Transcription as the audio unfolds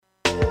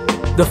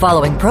The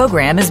following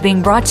program is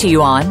being brought to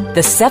you on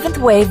the Seventh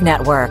Wave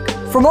Network.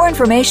 For more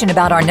information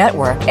about our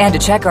network and to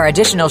check our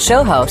additional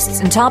show hosts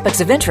and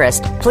topics of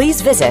interest,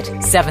 please visit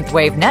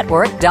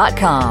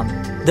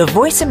seventhwavenetwork.com. The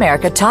Voice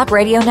America Talk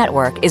Radio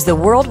Network is the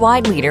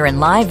worldwide leader in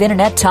live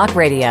Internet talk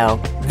radio.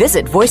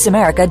 Visit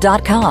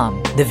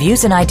voiceamerica.com. The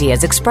views and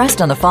ideas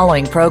expressed on the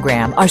following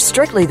program are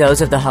strictly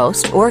those of the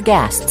host or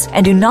guests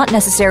and do not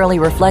necessarily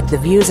reflect the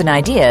views and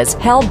ideas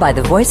held by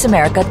the Voice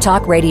America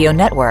Talk Radio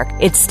Network,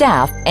 its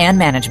staff, and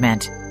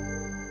management.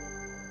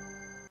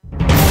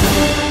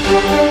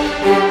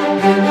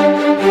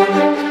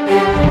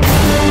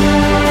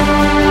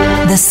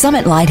 The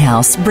Summit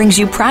Lighthouse brings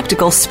you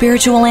practical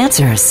spiritual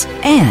answers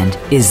and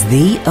is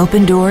the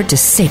open door to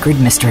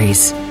sacred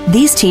mysteries.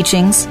 These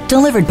teachings,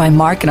 delivered by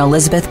Mark and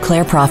Elizabeth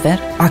Clare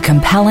Prophet, are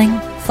compelling,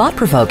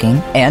 thought-provoking,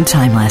 and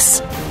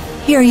timeless.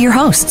 Here are your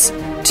hosts,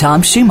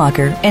 Tom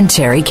Schumacher and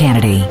Terry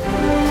Kennedy.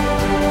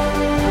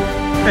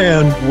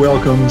 And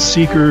welcome,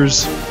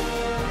 seekers.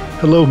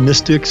 Hello,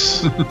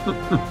 mystics.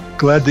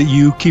 Glad that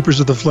you, keepers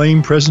of the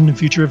flame, present and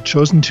future, have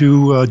chosen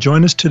to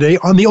join us today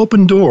on The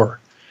Open Door,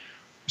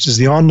 which is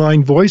the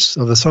online voice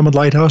of the Summit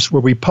Lighthouse,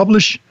 where we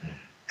publish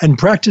and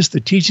practice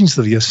the teachings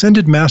of the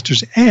Ascended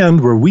Masters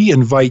and where we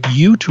invite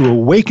you to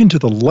awaken to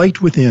the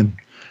light within.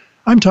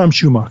 I'm Tom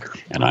Schumacher.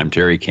 And I'm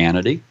Terry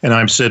Kennedy. And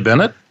I'm Sid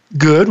Bennett.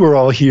 Good, we're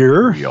all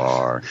here. We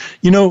are.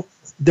 You know,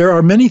 there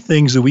are many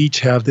things that we each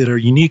have that are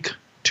unique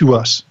to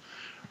us.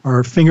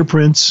 Our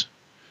fingerprints,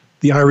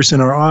 the iris in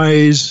our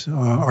eyes,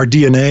 our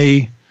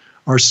DNA,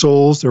 our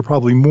souls, there are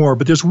probably more.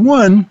 But there's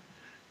one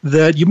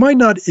that you might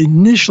not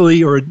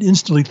initially or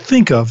instantly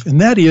think of,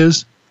 and that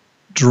is,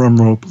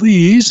 drumroll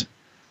please,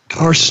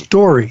 our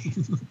story.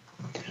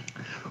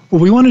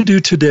 What we want to do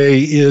today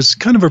is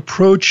kind of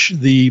approach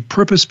the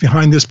purpose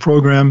behind this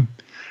program,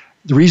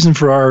 the reason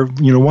for our,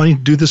 wanting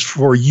to do this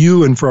for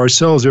you and for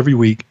ourselves every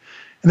week,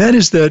 and that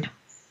is that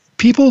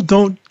people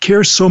don't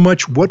care so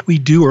much what we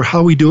do or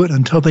how we do it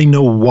until they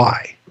know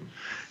why.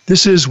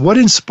 This is what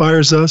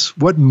inspires us,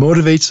 what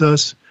motivates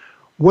us,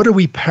 what are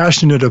we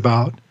passionate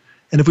about.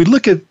 And if we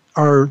look at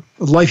our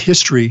life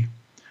history,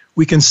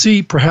 we can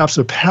see perhaps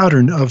a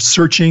pattern of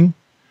searching,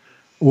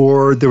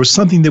 or there was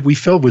something that we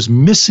felt was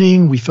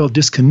missing, we felt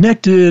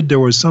disconnected,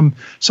 there was some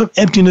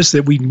emptiness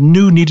that we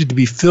knew needed to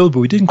be filled, but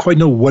we didn't quite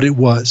know what it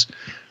was.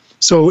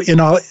 So, and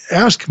I'll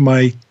ask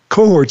my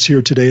cohorts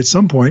here today at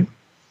some point,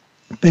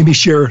 maybe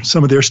share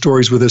some of their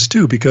stories with us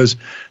too, because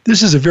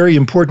this is a very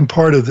important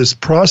part of this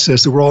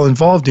process that we're all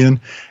involved in,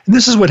 and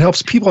this is what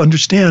helps people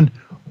understand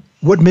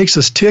what makes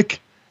us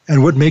tick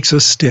and what makes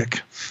us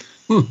stick.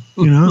 So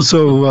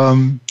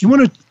you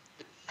want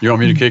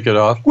me to kick it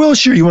off? Well,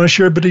 sure. You want to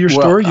share a bit of your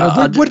story?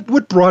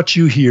 What brought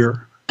you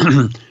here?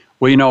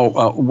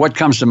 Well, what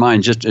comes to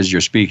mind just as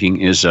you're speaking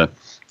is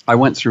I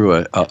went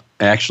through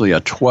actually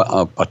a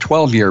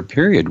 12-year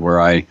period where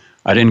I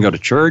didn't go to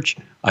church.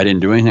 I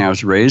didn't do anything. I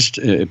was raised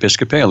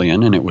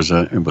Episcopalian, and it was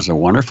a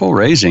wonderful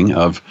raising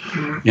of,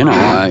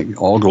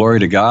 all glory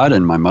to God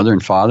and my mother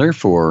and father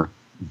for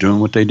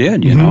doing what they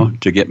did,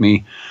 to get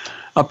me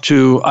up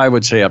to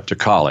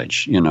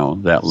college,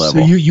 that level.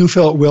 So you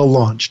felt well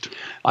launched.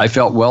 I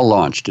felt well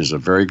launched is a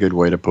very good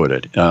way to put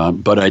it.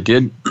 But I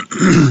did,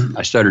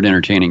 I started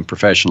entertaining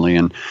professionally,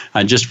 and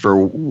I just, for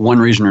one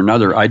reason or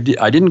another, I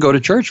didn't go to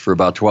church for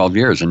about 12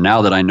 years. And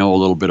now that I know a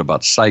little bit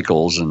about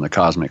cycles and the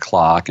cosmic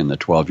clock and the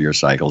 12-year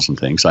cycles and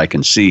things, I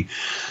can see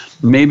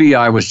maybe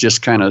I was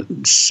just kind of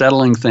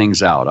settling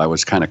things out. I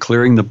was kind of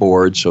clearing the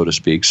board, so to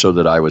speak, so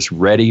that I was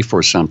ready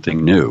for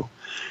something new.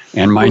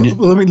 And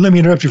let me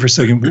interrupt you for a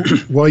second.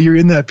 While you're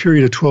in that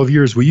period of 12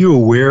 years, were you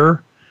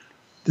aware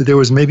that there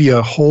was maybe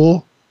a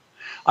hole?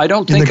 I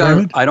don't think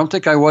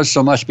I was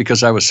so much,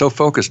 because I was so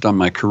focused on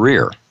my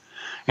career.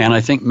 And I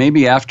think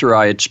maybe after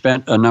I had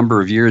spent a number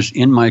of years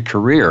in my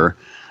career,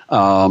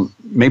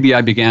 maybe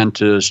I began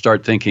to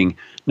start thinking,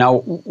 now,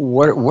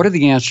 what are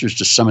the answers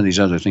to some of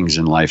these other things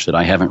in life that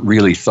I haven't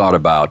really thought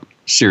about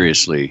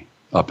seriously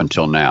up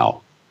until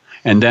now?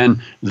 And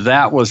then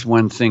that was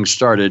when things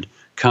started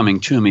coming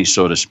to me,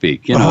 so to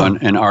speak.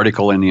 An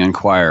article in the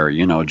Enquirer,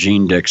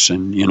 Gene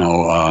Dixon,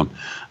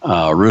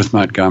 Ruth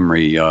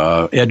Montgomery,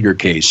 Edgar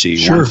Cayce,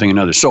 sure. One thing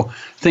another. So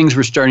things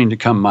were starting to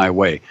come my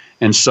way.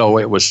 And so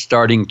it was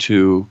starting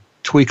to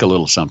tweak a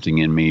little something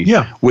in me,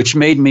 which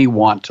made me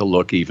want to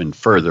look even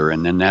further.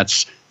 And then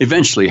that's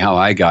eventually how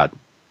I got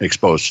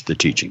exposed to the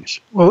teachings.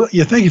 Well,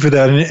 yeah, thank you for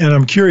that. And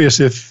I'm curious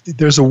if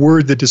there's a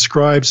word that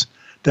describes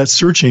that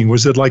searching.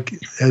 Was it like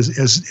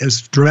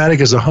as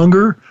dramatic as a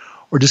hunger,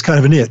 or just kind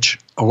of an itch?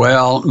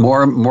 Well,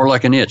 more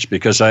like an itch,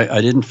 because I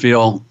didn't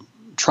feel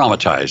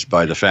traumatized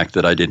by the fact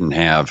that I didn't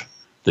have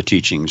the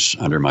teachings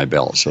under my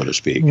belt, so to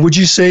speak. Would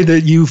you say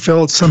that you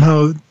felt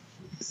somehow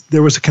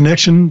there was a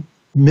connection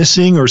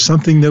missing, or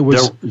something that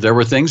was... There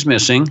were things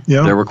missing.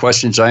 Yeah. There were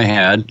questions I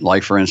had,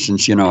 like, for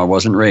instance, I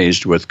wasn't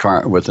raised with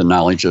the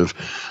knowledge of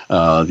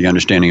the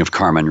understanding of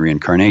karma and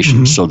reincarnation.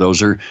 Mm-hmm. So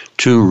those are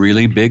two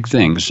really big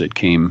things that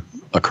came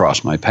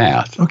across my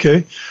path.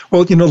 Okay.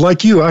 Well,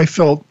 like you, I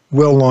felt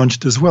well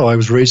launched as well. I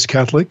was raised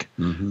Catholic,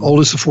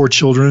 oldest of 4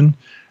 children,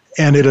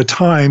 And at a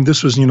time,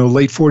 this was,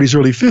 late 40s,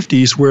 early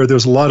 50s, where there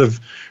was a lot of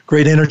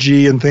great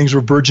energy and things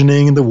were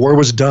burgeoning and the war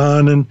was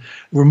done and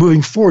we're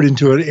moving forward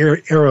into an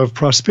era of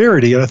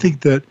prosperity. And I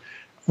think that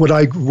what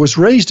I was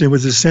raised in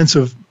was a sense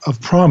of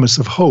promise,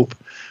 of hope.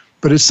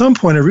 But at some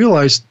point I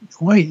realized,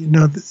 wait,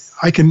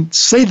 I can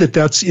say that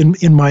that's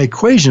in my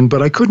equation,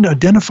 but I couldn't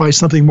identify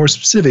something more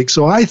specific.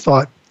 So I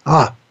thought,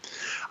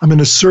 I'm going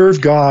to serve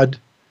God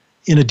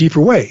in a deeper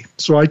way.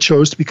 So I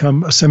chose to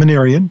become a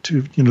seminarian,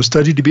 to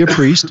study to be a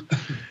priest.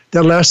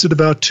 That lasted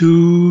about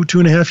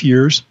 2.5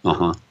 years.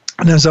 Uh-huh.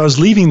 And as I was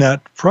leaving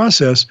that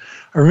process,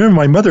 I remember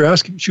my mother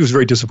asking, she was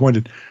very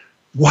disappointed,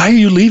 why are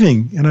you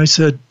leaving? And I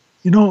said,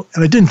 and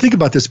I didn't think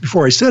about this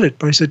before I said it,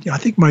 but I said, I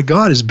think my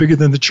God is bigger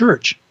than the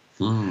church.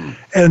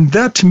 And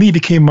that to me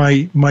became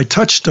my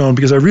touchstone,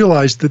 because I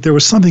realized that there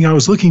was something I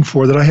was looking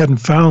for that I hadn't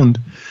found,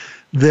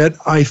 that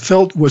I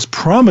felt was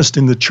promised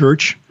in the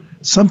church.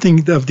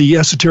 Something of the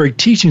esoteric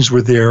teachings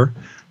were there,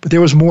 but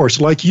there was more.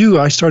 So like you,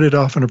 I started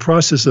off in a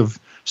process of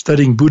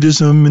studying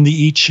Buddhism and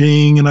the I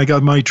Ching, and I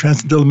got my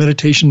Transcendental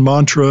Meditation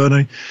mantra, and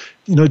I,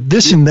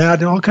 this and that,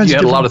 and all kinds of You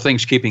had a lot of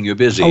things keeping you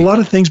busy. A lot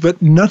of things,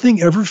 but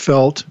nothing ever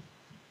felt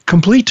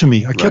complete to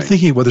me. I kept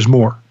thinking, well, there's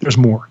more.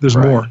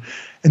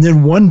 And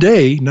then one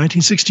day,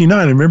 1969,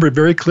 I remember it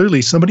very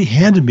clearly, somebody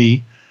handed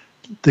me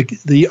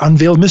the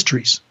Unveiled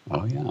Mysteries.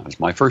 Oh, yeah. It was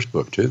my first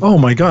book, too. Oh,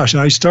 my gosh.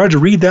 And I started to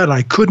read that, and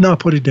I could not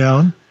put it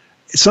down.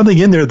 Something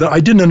in there that I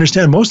didn't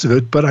understand most of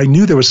it, but I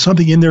knew there was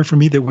something in there for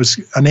me that was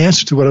an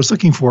answer to what I was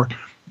looking for.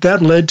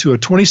 That led to a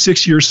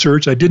 26-year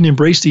search. I didn't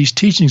embrace these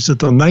teachings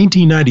until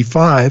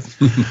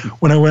 1995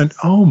 when I went,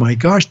 oh my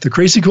gosh, the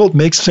crazy cult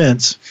makes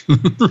sense.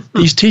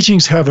 These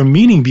teachings have a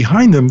meaning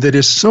behind them that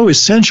is so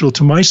essential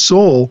to my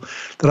soul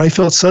that I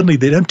felt suddenly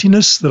that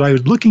emptiness that I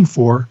was looking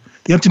for,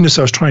 the emptiness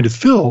I was trying to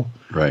fill,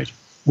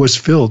 was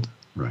filled.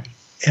 Right.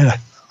 And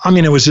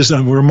it was just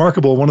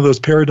remarkable, one of those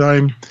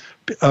paradigm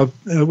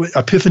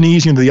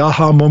epiphanies, the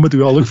aha moment that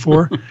we all look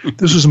for.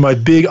 This was my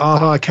big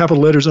aha,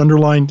 capital letters,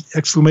 underlined,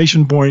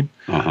 exclamation point.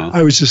 Uh-huh.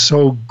 I was just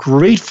so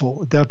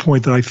grateful at that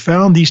point that I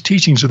found these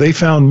teachings, or they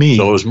found me.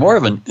 So it was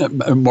when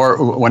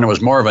it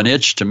was more of an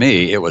itch to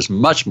me, it was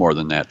much more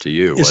than that to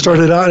you. It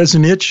started out as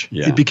an itch.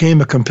 Yeah. It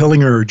became a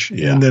compelling urge.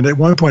 Yeah. And then at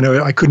one point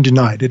I couldn't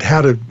deny it.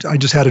 I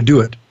just had to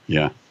do it.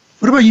 Yeah.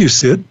 What about you,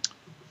 Sid?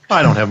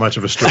 I don't have much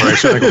of a story,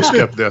 so I can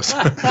skip this.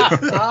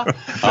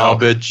 I'll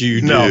bet you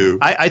do. No,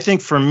 I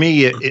think for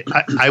me,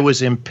 I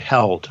was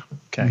impelled.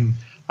 Okay,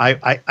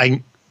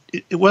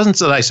 it wasn't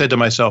that I said to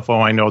myself,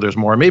 "Oh, I know there's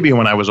more." Maybe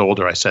when I was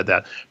older, I said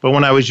that. But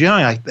when I was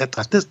young, I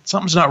thought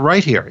something's not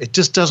right here. It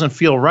just doesn't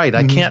feel right.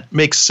 I can't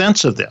make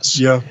sense of this.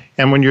 Yeah.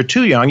 And when you're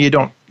too young, you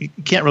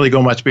can't really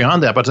go much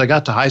beyond that. But as I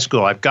got to high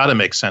school, I've got to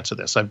make sense of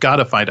this. I've got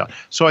to find out.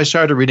 So I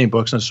started reading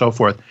books and so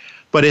forth.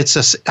 But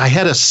I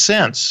had a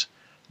sense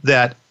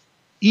that,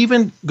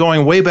 even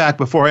going way back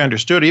before I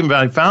understood, even when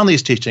I found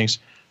these teachings,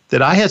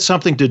 that I had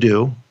something to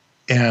do,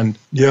 and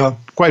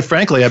quite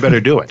frankly, I better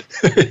do it.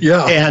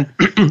 Yeah. And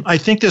I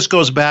think this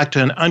goes back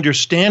to an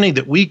understanding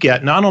that we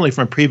get not only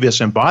from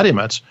previous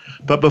embodiments,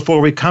 but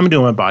before we come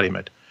to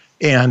embodiment.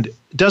 And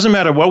it doesn't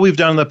matter what we've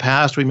done in the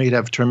past. We may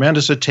have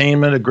tremendous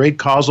attainment, a great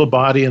causal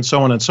body, and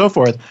so on and so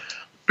forth.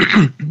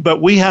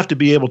 But we have to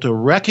be able to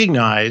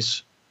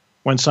recognize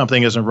when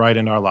something isn't right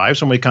in our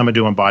lives, when we come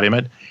into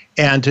embodiment,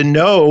 and to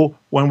know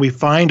when we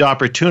find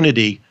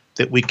opportunity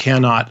that we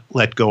cannot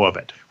let go of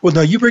it. Well,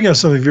 now you bring up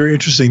something very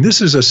interesting.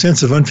 This is a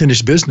sense of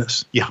unfinished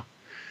business. Yeah.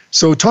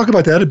 So talk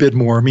about that a bit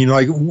more.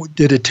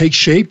 Did it take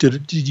shape?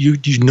 Did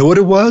you know what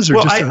it was? Or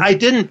well, I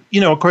didn't.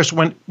 Of course,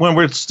 when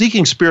we're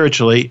speaking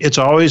spiritually, it's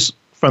always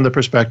from the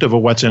perspective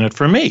of what's in it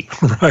for me.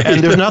 Right.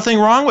 And there's nothing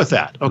wrong with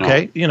that.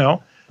 Okay.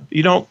 No.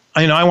 You don't.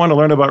 I want to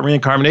learn about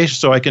reincarnation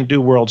so I can do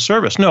world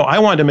service. No, I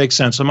wanted to make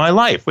sense of my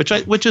life, which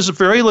is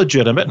very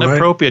legitimate and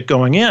appropriate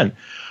going in.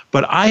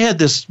 But I had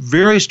this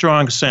very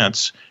strong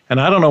sense, and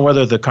I don't know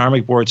whether the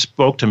Karmic Board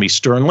spoke to me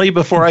sternly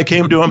before I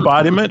came to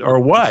embodiment or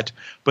what,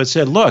 but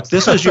said, look,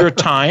 this is your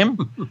time.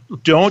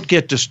 Don't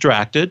get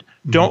distracted.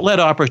 Don't let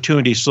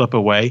opportunity slip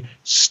away.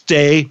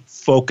 Stay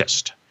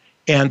focused.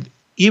 And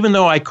even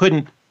though I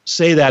couldn't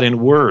say that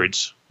in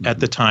words at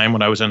the time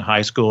when I was in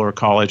high school or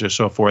college or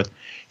so forth,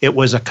 it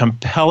was a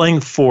compelling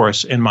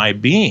force in my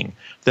being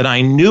that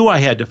I knew I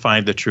had to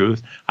find the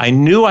truth. I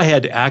knew I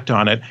had to act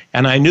on it.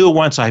 And I knew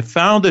once I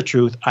found the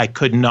truth, I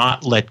could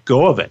not let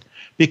go of it.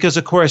 Because,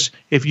 of course,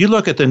 if you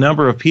look at the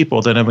number of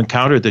people that have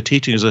encountered the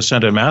teachings of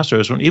Ascended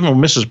Masters, even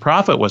when Mrs.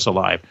 Prophet was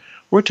alive,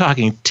 we're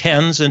talking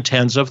tens and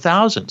tens of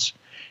thousands.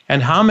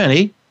 And how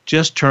many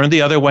just turned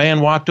the other way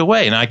and walked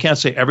away? And I can't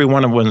say every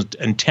one of them was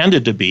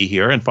intended to be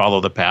here and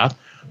follow the path,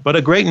 but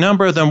a great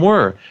number of them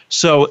were.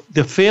 So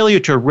the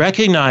failure to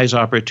recognize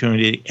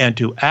opportunity and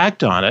to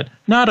act on it,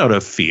 not out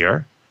of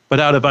fear, but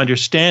out of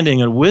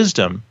understanding and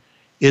wisdom,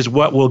 is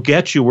what will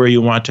get you where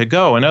you want to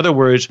go. In other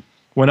words,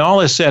 when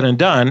all is said and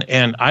done,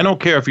 and I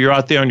don't care if you're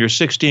out there and you're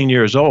 16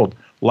 years old,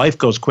 life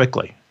goes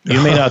quickly.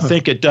 You may not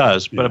think it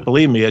does, but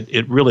believe me,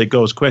 it really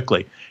goes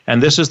quickly.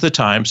 And this is the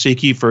time,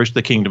 seek ye first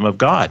the kingdom of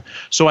God.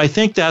 So I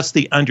think that's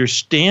the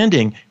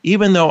understanding,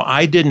 even though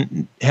I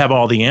didn't have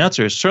all the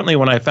answers. Certainly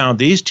when I found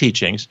these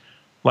teachings,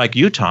 like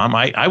you, Tom,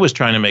 I was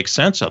trying to make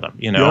sense of them,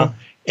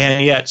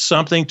 and yet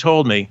something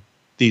told me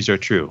these are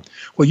true.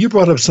 Well, you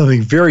brought up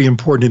something very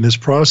important in this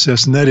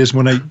process, and that is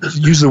when I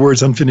use the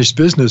words unfinished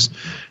business,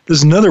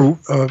 there's another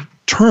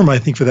term, I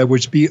think, for that,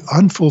 which would be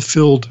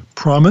unfulfilled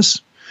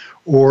promise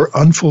or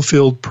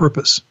unfulfilled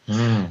purpose.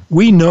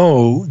 We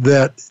know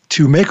that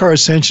to make our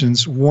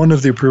ascensions, one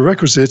of the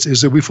prerequisites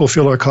is that we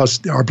fulfill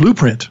our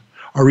blueprint,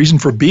 our reason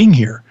for being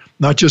here,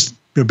 not just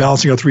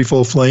balancing our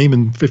threefold flame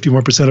and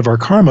 51% of our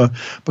karma,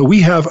 but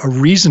we have a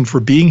reason for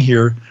being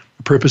here,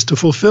 a purpose to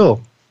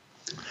fulfill.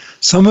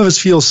 Some of us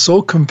feel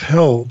so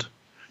compelled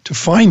to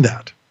find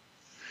that,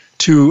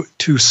 to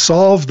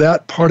solve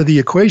that part of the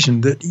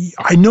equation, that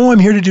I know I'm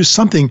here to do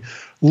something.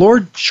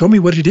 Lord, show me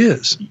what it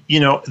is.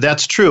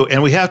 That's true.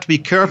 And we have to be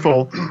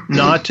careful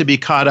not to be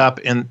caught up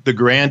in the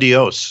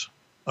grandiose,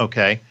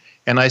 okay?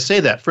 And I say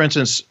that, for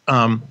instance,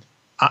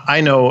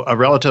 I know a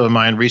relative of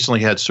mine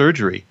recently had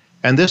surgery,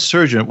 and this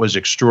surgeon was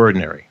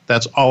extraordinary.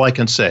 That's all I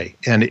can say.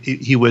 And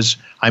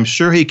I'm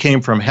sure he came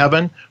from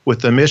heaven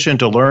with the mission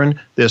to learn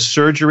this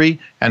surgery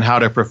and how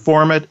to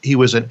perform it. He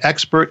was an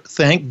expert.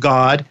 Thank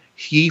God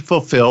he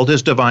fulfilled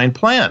his divine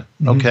plan,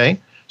 okay?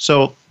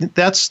 So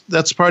that's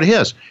part of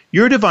his.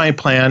 Your divine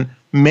plan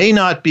may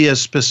not be as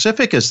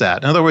specific as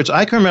that. In other words,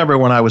 I can remember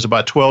when I was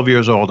about 12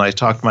 years old, and I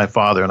talked to my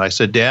father, and I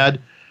said,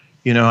 Dad,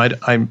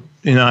 I'm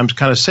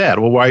kind of sad.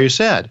 Well, why are you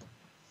sad?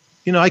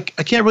 I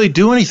can't really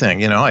do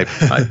anything.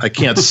 I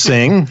can't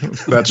sing.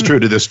 That's true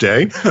to this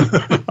day.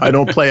 I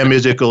don't play a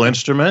musical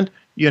instrument.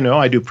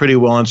 I do pretty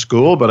well in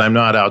school, but I'm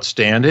not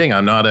outstanding.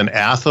 I'm not an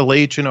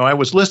athlete. I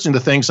was listening to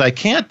things I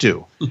can't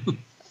do.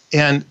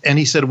 And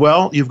he said,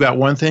 well, you've got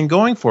one thing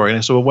going for you. And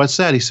I said, well, what's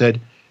that? He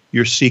said,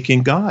 you're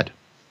seeking God.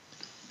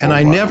 And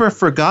I never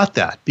forgot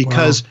that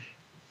because,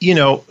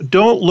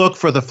 don't look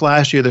for the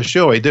flashy or the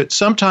showy. That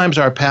sometimes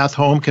our path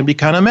home can be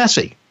kind of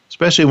messy,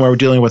 especially when we're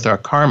dealing with our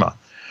karma.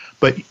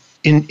 But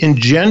in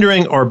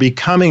engendering or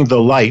becoming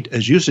the light,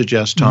 as you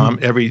suggest, Tom,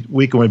 every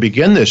week when we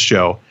begin this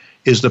show,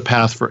 is the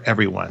path for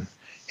everyone.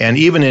 And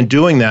even in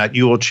doing that,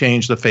 you will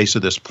change the face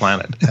of this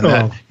planet. And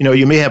that,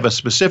 you may have a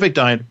specific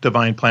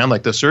divine plan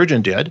like the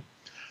surgeon did,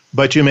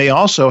 but you may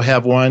also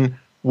have one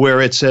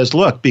where it says,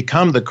 look,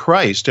 become the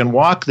Christ and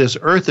walk this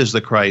earth as the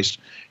Christ.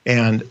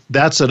 And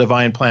that's a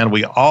divine plan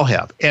we all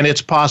have. And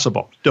it's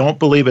possible. Don't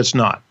believe it's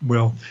not.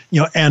 Well,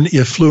 and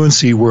if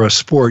fluency were a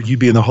sport, you'd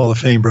be in the Hall of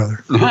Fame,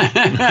 brother.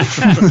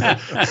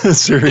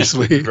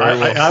 Seriously.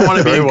 I want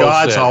to be in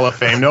God's Hall of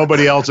Fame.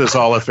 Nobody else's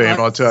Hall of Fame,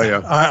 I'll tell you.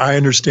 I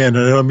understand.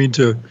 And I don't mean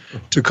to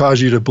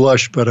cause you to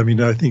blush, but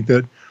I think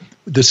that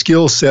the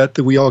skill set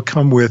that we all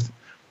come with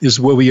is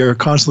what we are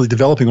constantly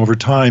developing over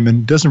time.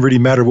 And it doesn't really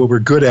matter what we're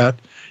good at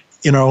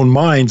in our own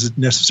minds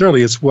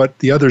necessarily. It's what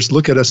the others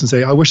look at us and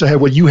say, I wish I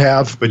had what you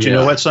have. But you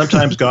know what?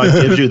 Sometimes God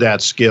gives you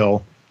that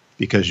skill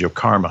because you're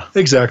karma.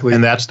 Exactly.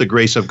 And that's the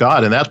grace of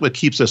God. And that's what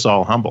keeps us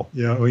all humble.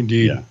 Yeah,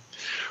 indeed. Yeah.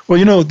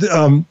 Well,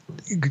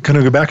 kind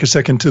of go back a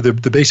second to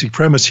the basic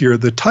premise here.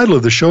 The title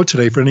of the show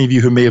today, for any of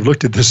you who may have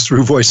looked at this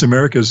through Voice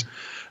America's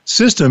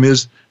system,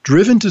 is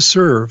Driven to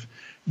Serve.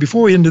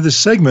 Before we end this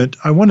segment,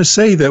 I want to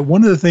say that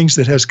one of the things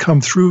that has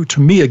come through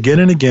to me again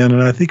and again,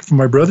 and I think from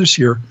my brothers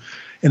here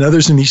and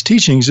others in these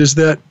teachings, is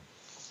that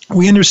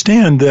we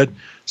understand that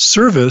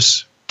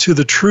service to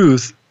the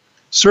truth,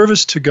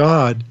 service to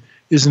God,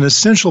 is an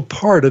essential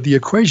part of the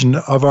equation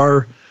of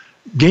our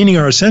gaining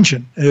our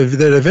ascension,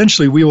 that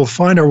eventually we will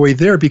find our way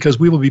there because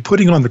we will be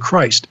putting on the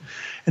Christ.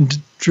 And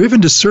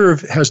Driven to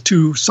Serve has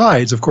two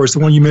sides. Of course, the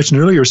one you mentioned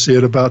earlier,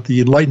 Sid, about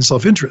the enlightened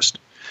self-interest,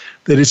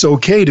 that it's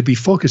okay to be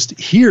focused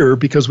here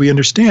because we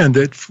understand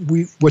that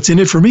what's in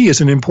it for me is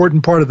an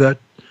important part of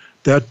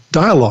that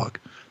dialogue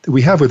that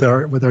we have with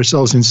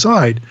ourselves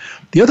inside.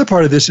 The other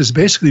part of this is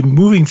basically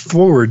moving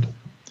forward,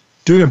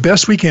 doing the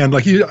best we can.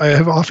 Like I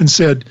have often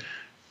said,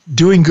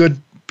 doing good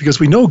because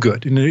we know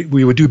good, and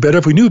we would do better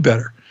if we knew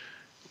better.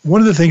 One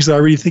of the things that I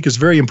really think is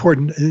very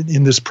important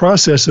in this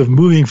process of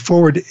moving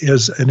forward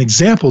as an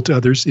example to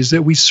others is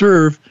that we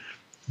serve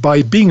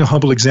by being a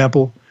humble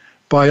example,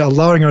 by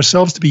allowing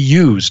ourselves to be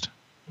used,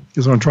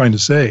 is what I'm trying to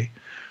say.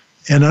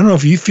 And I don't know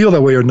if you feel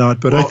that way or not,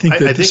 but I think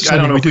that I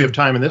don't know if we have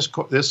time in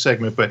this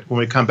segment, but when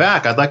we come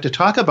back, I'd like to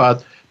talk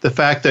about the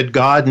fact that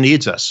God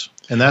needs us.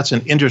 And that's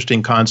an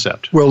interesting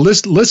concept. Well,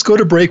 let's go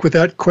to break with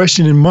that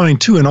question in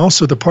mind, too. And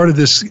also the part of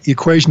this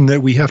equation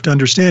that we have to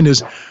understand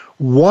is,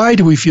 why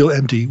do we feel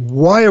empty?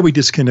 Why are we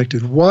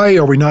disconnected? Why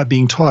are we not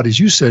being taught, as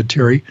you said,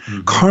 Terry,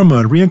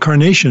 karma,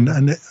 reincarnation,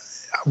 and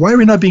why are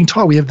we not being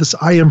taught? We have this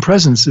I am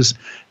presence, this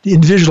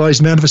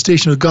individualized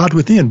manifestation of God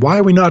within. Why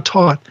are we not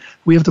taught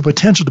we have the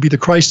potential to be the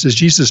Christ as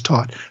Jesus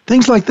taught?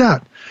 Things like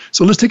that.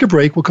 So let's take a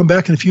break. We'll come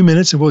back in a few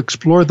minutes and we'll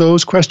explore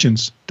those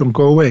questions. Don't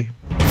go away.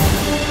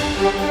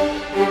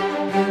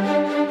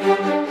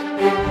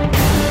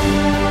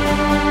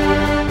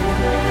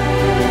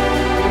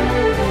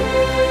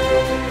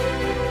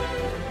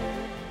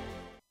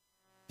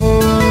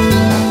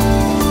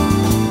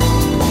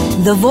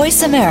 the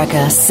Voice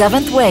America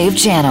 7th Wave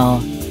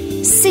Channel.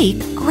 Seek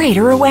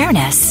greater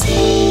awareness.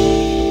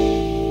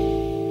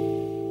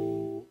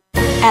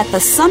 At the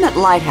Summit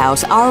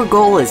Lighthouse, our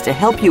goal is to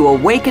help you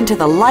awaken to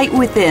the light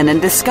within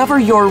and discover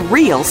your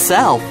real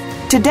self.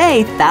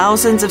 Today,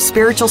 thousands of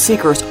spiritual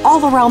seekers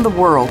all around the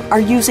world are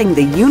using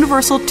the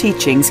universal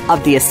teachings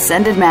of the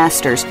Ascended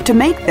Masters to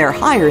make their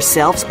higher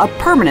selves a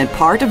permanent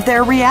part of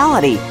their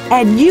reality.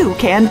 And you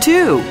can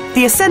too.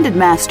 The Ascended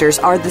Masters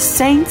are the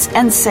saints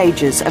and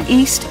sages of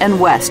East and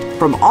West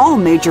from all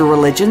major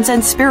religions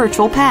and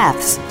spiritual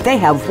paths. They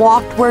have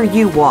walked where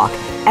you walk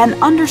and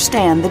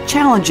understand the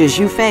challenges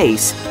you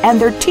face, and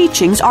their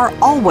teachings are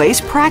always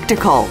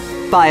practical.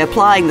 By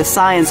applying the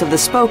science of the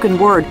spoken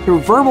word through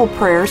verbal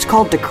prayers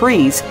called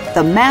decrees,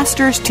 the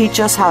Masters teach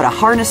us how to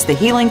harness the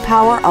healing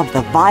power of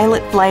the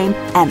violet flame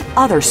and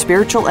other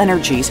spiritual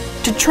energies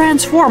to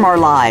transform our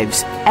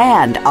lives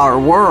and our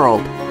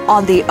world.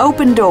 On The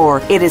Open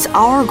Door, it is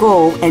our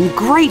goal and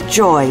great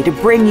joy to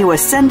bring you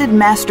Ascended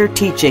Master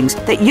teachings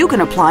that you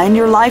can apply in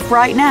your life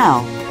right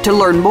now. To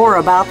learn more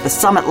about the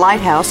Summit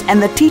Lighthouse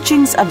and the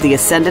teachings of the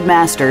Ascended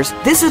Masters,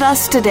 visit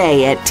us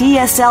today at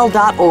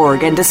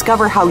tsl.org and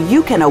discover how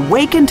you can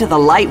awaken to the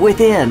light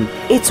within.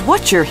 It's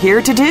what you're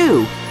here to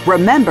do.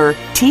 Remember,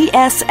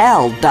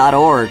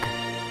 tsl.org.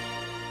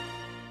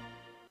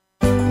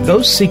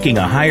 Those seeking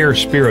a higher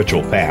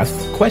spiritual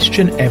path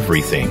question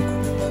everything.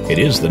 It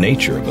is the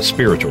nature of a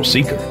spiritual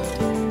seeker.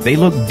 They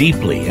look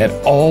deeply at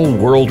all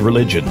world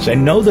religions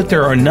and know that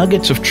there are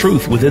nuggets of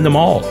truth within them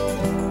all.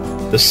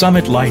 The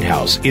Summit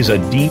Lighthouse is a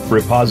deep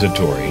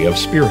repository of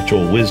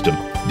spiritual wisdom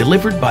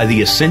delivered by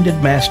the Ascended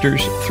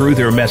Masters through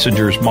their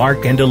messengers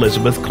Mark and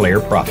Elizabeth Clare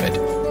Prophet.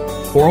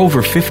 For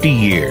over 50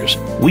 years,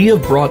 we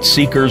have brought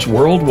seekers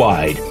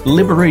worldwide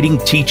liberating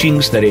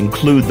teachings that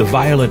include the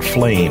violet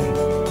flame,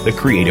 the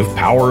creative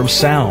power of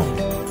sound,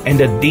 and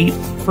a deep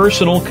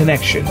personal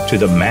connection to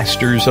the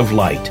Masters of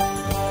Light.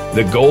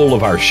 The goal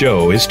of our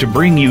show is to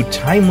bring you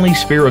timely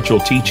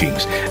spiritual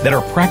teachings that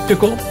are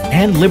practical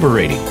and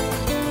liberating.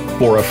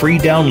 For a free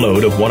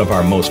download of one of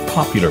our most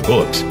popular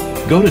books,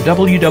 go to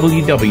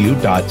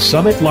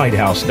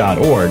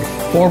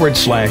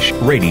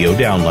www.summitlighthouse.org/radio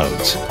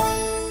downloads.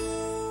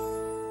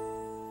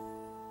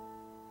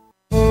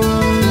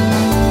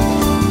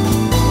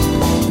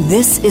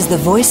 This is the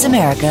Voice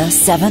America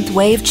 7th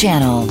Wave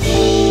Channel.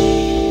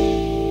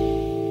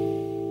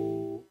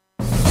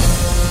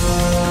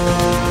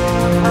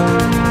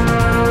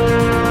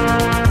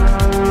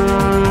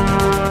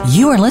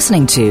 You are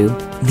listening to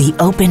The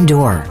Open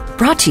Door,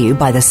 brought to you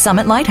by the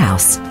Summit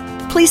Lighthouse.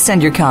 Please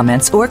send your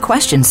comments or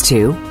questions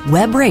to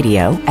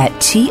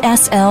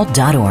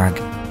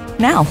webradio@tsl.org.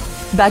 Now,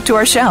 back to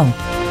our show.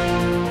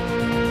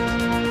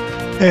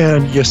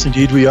 And yes,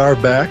 indeed, we are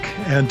back.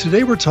 And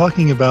today we're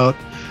talking about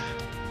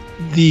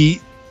the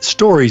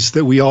stories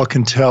that we all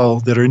can tell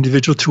that are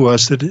individual to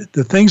us, that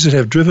the things that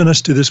have driven us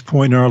to this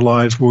point in our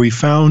lives where we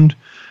found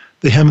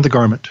the hem of the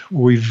garment,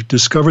 where we've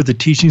discovered the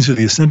teachings of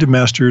the Ascended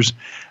Masters,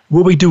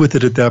 what we do with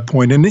it at that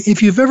point. And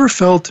if you've ever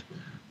felt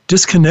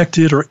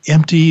disconnected or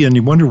empty and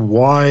you wonder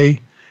why, and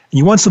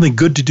you want something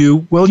good to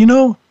do, well, you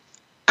know,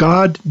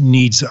 God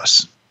needs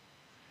us.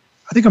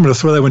 I think I'm going to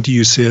throw that one to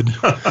you, Sid.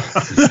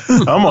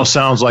 Almost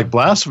sounds like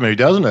blasphemy,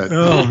 doesn't it?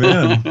 Oh,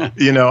 man.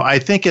 You know, I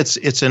think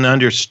it's an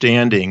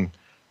understanding,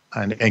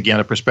 and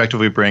again, a perspective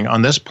we bring.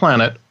 On this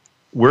planet,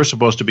 we're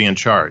supposed to be in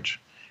charge.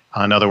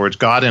 In other words,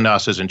 God in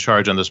us is in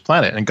charge on this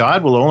planet. And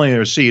God will only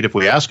intercede if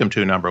we ask him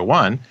to, number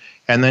one.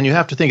 And then you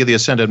have to think of the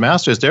Ascended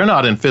Masters. They're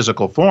not in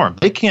physical form.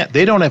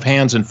 They don't have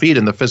hands and feet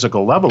in the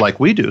physical level like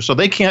we do. So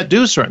they can't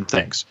do certain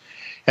things.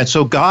 And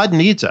so God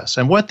needs us.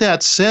 And what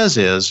that says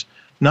is,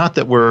 not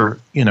that we're,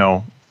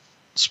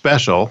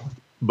 special,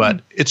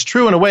 but it's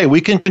true in a way. We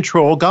can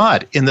control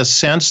God in the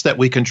sense that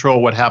we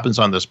control what happens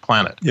on this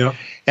planet. Yeah.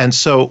 And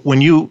so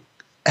when you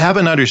have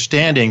an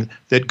understanding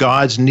that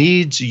God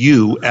needs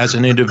you as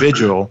an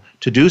individual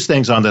to do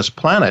things on this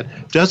planet,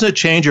 doesn't it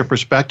change your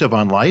perspective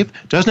on life?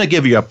 Doesn't it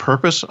give you a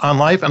purpose on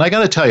life? And I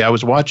got to tell you, I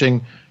was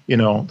watching,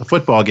 the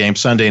football game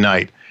Sunday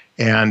night,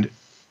 and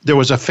there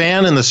was a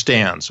fan in the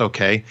stands,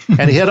 okay?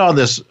 And he had all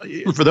this,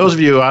 for those of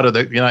you out of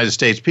the United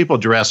States, people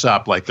dress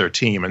up like their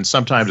team, and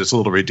sometimes it's a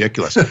little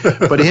ridiculous.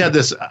 But he had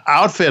this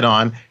outfit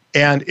on,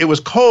 and it was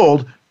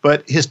cold,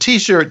 but his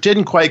T-shirt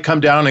didn't quite come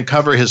down and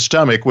cover his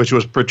stomach, which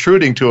was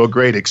protruding to a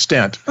great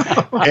extent.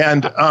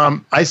 And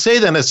I say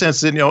that in a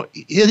sense that,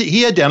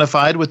 he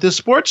identified with this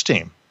sports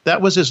team.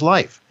 That was his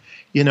life.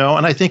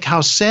 And I think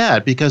how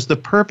sad, because the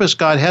purpose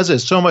God has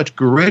is so much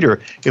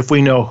greater if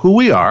we know who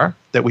we are,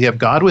 that we have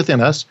God within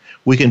us,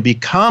 we can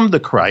become the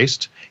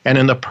Christ, and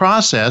in the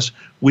process,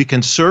 we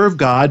can serve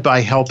God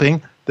by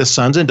helping the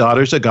sons and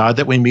daughters of God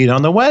that we meet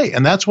on the way.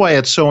 And that's why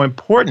it's so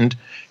important,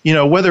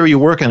 whether you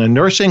work in a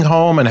nursing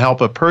home and help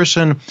a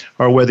person,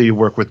 or whether you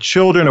work with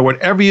children, or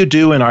whatever you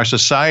do in our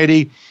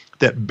society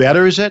that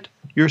betters it,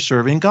 you're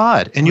serving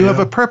God, and you have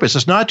a purpose.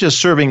 It's not just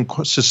serving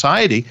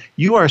society.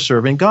 You are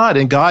serving God,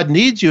 and God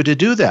needs you to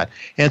do that.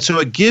 And so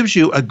it gives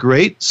you a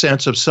great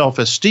sense of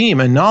self-esteem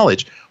and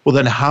knowledge. Well,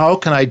 then how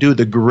can I do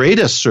the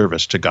greatest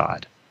service to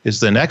God is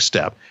the next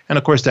step. And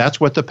of course, that's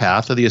what the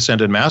path of the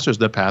Ascended Masters,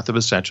 the path of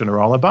ascension, are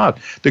all about.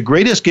 The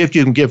greatest gift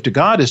you can give to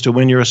God is to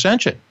win your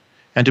ascension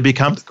and to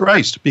become the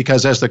Christ,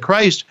 because as the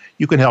Christ,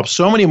 you can help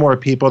so many more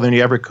people than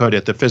you ever could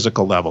at the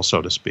physical level,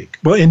 so to speak.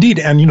 Well, indeed.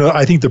 And,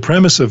 I think the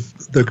premise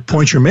of the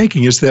point you're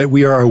making is that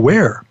we are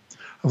aware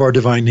of our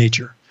divine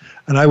nature.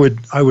 And I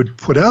would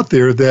put out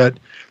there that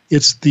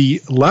it's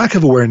the lack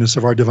of awareness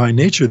of our divine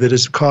nature that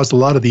has caused a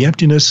lot of the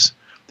emptiness,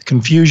 the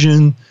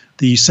confusion,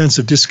 the sense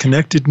of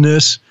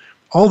disconnectedness,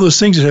 all those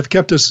things that have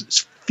kept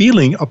us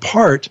feeling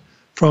apart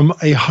from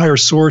a higher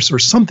source or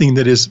something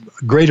that is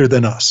greater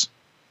than us.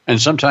 And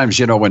sometimes,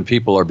 when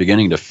people are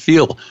beginning to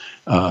feel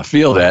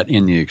that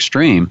in the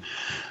extreme,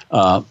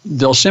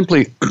 they'll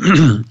simply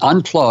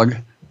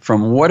unplug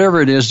from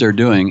whatever it is they're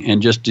doing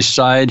and just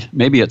decide,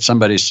 maybe at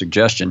somebody's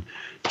suggestion,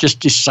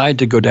 just decide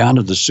to go down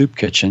to the soup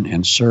kitchen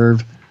and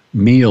serve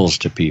meals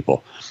to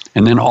people.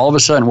 And then all of a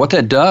sudden, what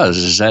that does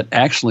is that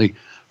actually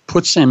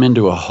puts them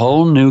into a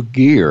whole new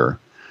gear.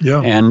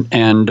 Yeah. And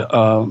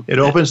it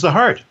opens the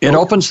heart. It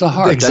opens the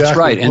heart. Exactly. That's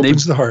right. And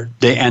opens the heart.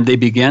 They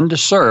begin to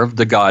serve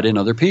the God in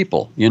other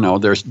people.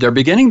 They're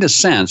beginning to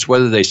sense,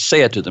 whether they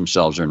say it to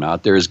themselves or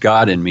not, there is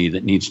God in me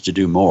that needs to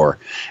do more,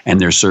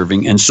 and they're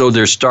serving. And so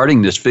they're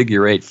starting this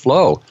figure eight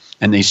flow,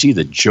 and they see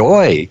the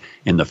joy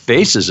in the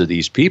faces of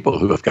these people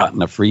who have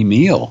gotten a free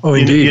meal. Oh,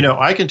 indeed.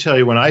 I can tell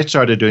you when I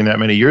started doing that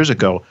many years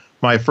ago,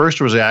 my first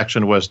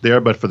reaction was,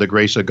 there but for the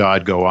grace of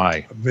God go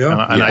I.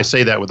 Yeah. And I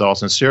say that with all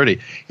sincerity.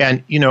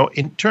 And,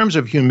 in terms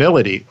of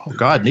humility,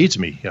 God needs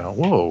me.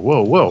 Whoa.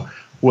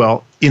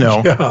 Well,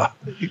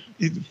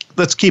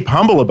 let's keep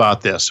humble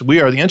about this.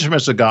 We are the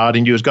instruments of God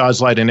and use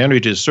God's light and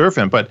energy to serve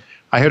him. But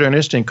I heard an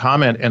interesting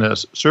comment in a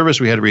service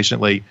we had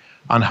recently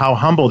on how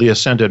humble the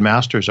Ascended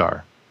Masters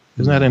are.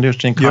 Isn't that an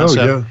interesting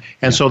concept? Yeah.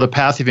 And so the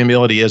path of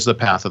humility is the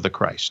path of the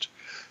Christ.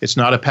 It's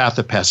not a path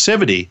of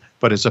passivity,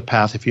 but it's a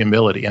path of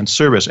humility and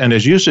service. And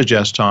as you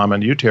suggest, Tom,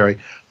 and you, Terry,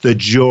 the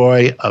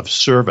joy of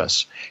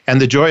service. And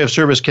the joy of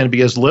service can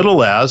be as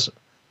little as,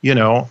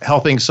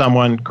 helping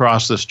someone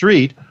cross the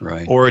street,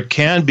 right. Or it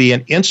can be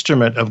an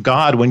instrument of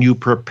God when you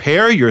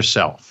prepare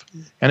yourself.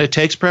 And it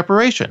takes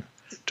preparation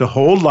to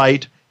hold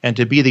light and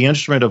to be the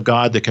instrument of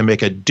God that can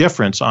make a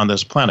difference on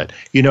this planet.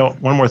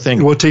 One more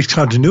thing. Well, it takes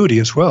continuity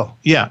as well.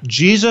 Yeah.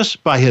 Jesus,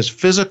 by his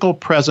physical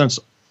presence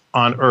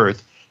on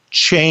earth,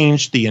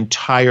 changed the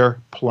entire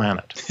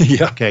planet.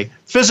 Yeah. Okay.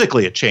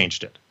 Physically, it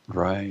changed it.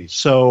 Right.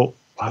 So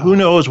who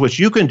knows what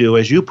you can do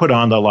as you put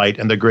on the light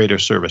and the greater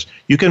service.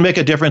 You can make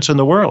a difference in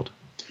the world.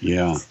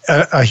 Yeah.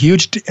 A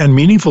huge and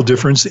meaningful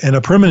difference and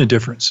a permanent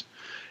difference.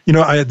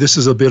 This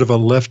is a bit of a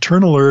left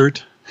turn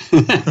alert.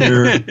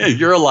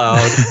 You're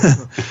allowed.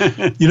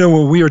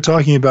 When we were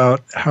talking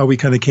about how we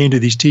kind of came to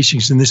these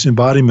teachings and this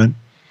embodiment,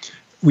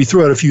 we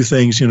threw out a few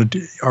things,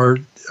 our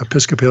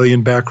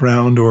Episcopalian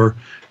background, or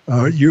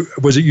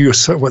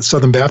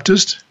Southern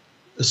Baptist?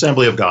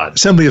 Assembly of God.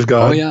 Assembly of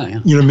God. Oh,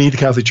 yeah. Me, the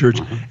Catholic Church.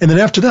 Uh-huh. And then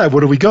after that,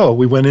 where do we go?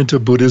 We went into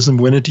Buddhism,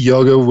 went into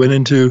yoga, went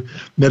into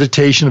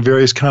meditation of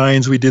various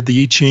kinds. We did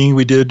the I Ching.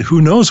 We did who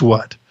knows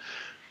what.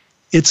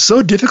 It's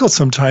so difficult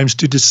sometimes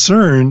to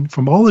discern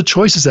from all the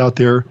choices out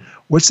there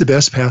what's the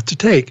best path to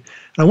take.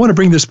 And I want to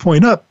bring this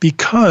point up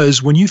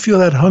because when you feel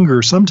that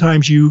hunger,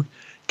 sometimes you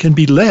can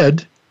be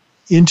led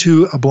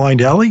into a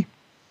blind alley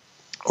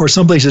or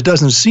someplace that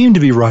doesn't seem to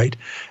be right.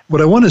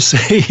 What I want to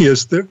say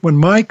is that when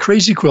my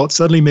crazy quilt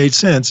suddenly made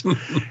sense,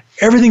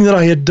 everything that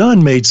I had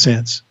done made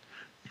sense.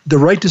 The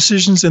right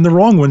decisions and the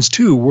wrong ones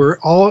too were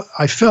all,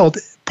 I felt,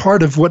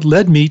 part of what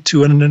led me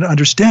to an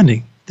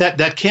understanding.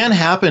 That can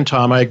happen,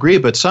 Tom, I agree.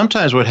 But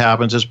sometimes what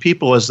happens is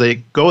people, as they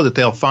go, that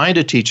they'll find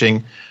a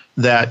teaching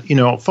that,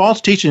 false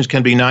teachings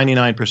can be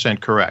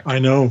 99% correct. I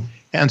know.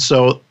 And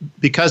so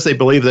because they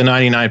believe the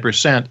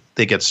 99%,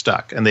 they get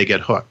stuck and they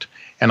get hooked.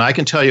 And I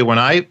can tell you, when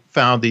I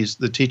found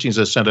the teachings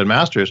of Ascended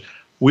Masters,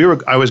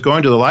 I was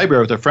going to the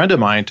library with a friend of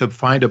mine to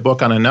find a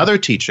book on another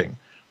teaching,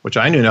 which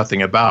I knew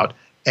nothing about.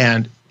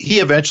 And he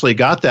eventually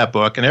got that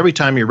book, and every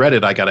time he read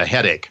it, I got a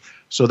headache.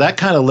 So that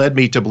kind of led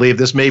me to believe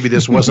this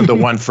wasn't the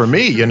one for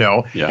me,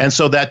 Yeah. And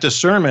so that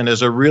discernment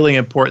is a really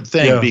important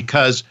thing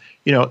because,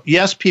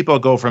 yes, people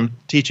go from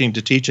teaching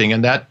to teaching,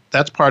 and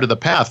that's part of the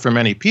path for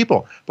many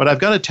people. But I've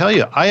got to tell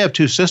you, I have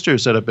two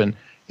sisters that have been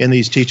in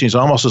these teachings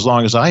almost as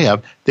long as I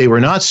have. They were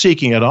not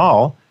seeking at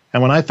all.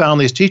 And when I found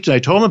these teachings I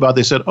told them about,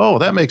 they said, oh,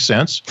 that makes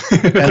sense.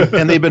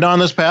 and they've been on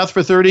this path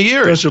for 30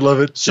 years. Don't you love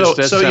it? So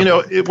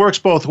it works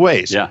both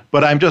ways. Yeah.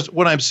 But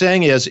what I'm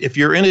saying is, if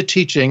you're in a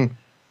teaching,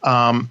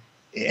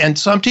 and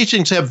some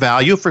teachings have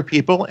value for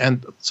people,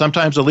 and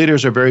sometimes the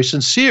leaders are very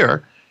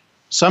sincere,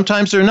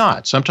 sometimes they're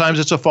not. Sometimes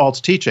it's a false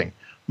teaching.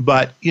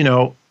 But,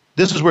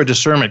 this is where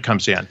discernment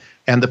comes in.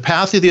 And the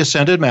path of the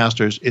Ascended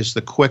Masters is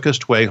the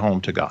quickest way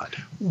home to God.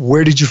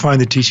 Where did you find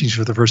the teachings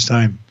for the first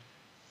time?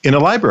 In a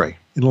library.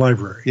 In a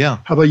library. Yeah.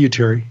 How about you,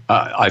 Terry?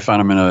 I found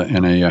them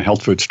in a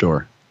health food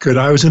store. Good.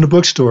 I was in a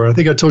bookstore. I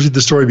think I told you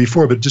the story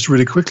before, but just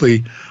really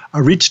quickly, I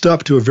reached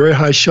up to a very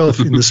high shelf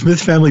in the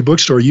Smith Family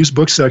Bookstore, used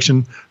book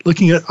section,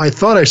 looking at, I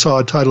thought I saw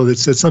a title that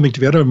said something to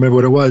me. I don't remember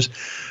what it was.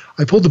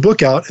 I pulled the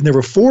book out, and there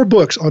were 4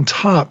 books on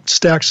top,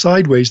 stacked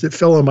sideways, that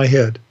fell on my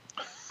head.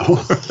 I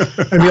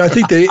mean, I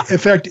think they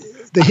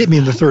hit me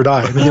in the third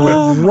eye. I mean, they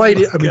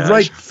went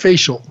right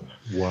facial.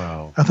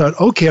 Wow. I thought,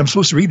 okay, I'm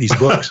supposed to read these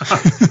books.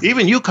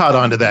 Even you caught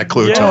on to that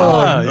clue,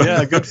 Tom.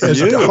 Yeah, good for as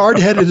you. As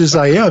hard-headed as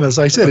I am, as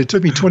I said, it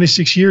took me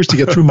 26 years to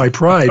get through my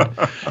pride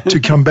to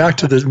come back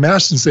to the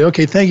master and say,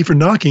 okay, thank you for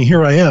knocking.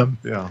 Here I am,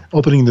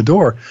 opening the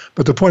door.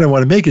 But the point I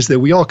want to make is that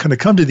we all kind of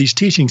come to these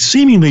teachings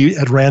seemingly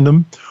at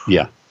random.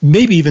 Yeah.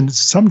 Maybe even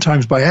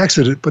sometimes by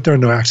accident, but there are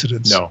no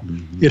accidents. No.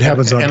 It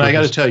happens on purpose. And I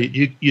got to tell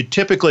you, you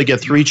typically get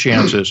 3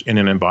 chances in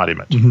an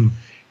embodiment. Mm-hmm.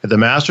 The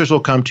masters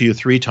will come to you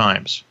 3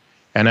 times.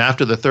 And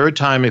after the 3rd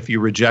time, if you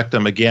reject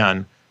them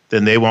again,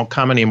 then they won't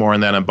come anymore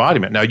in that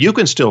embodiment. Now, you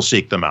can still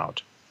seek them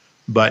out,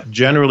 but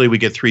generally we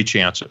get 3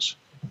 chances.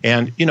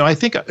 And, I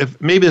think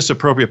maybe it's an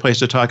appropriate place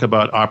to talk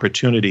about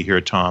opportunity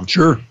here, Tom.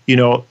 Sure.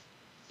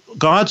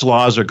 God's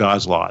laws are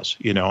God's laws,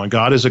 and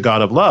God is a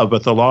God of love,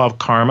 but the law of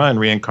karma and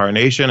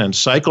reincarnation and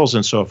cycles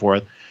and so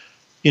forth,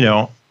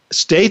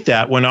 state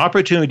that when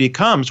opportunity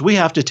comes, we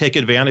have to take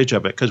advantage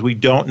of it because we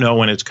don't know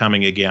when it's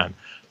coming again.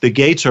 The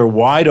gates are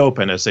wide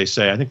open, as they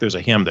say. I think there's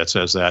a hymn that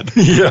says that.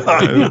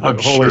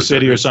 Holy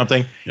City or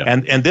something. Yeah.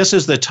 And this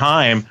is the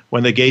time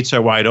when the gates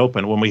are wide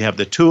open, when we have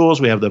the tools,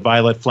 we have the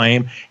violet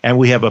flame, and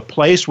we have a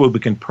place where we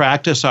can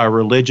practice our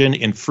religion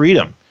in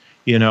freedom.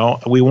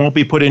 We won't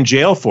be put in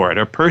jail for it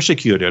or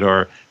persecuted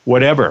or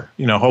whatever,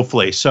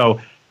 hopefully. So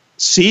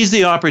seize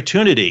the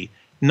opportunity,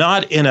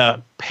 not in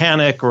a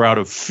panic or out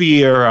of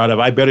fear, out of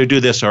I better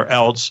do this or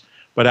else,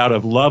 but out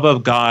of love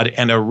of God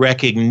and a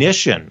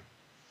recognition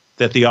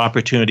that the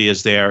opportunity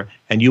is there,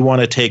 and you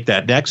want to take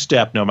that next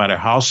step, no matter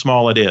how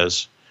small it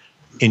is,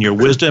 in your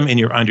wisdom, in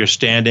your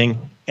understanding,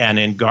 and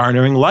in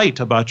garnering light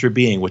about your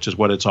being, which is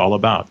what it's all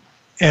about.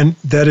 And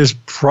that is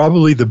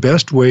probably the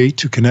best way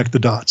to connect the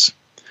dots.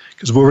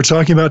 Because what we're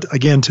talking about,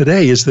 again,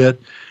 today is that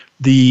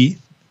the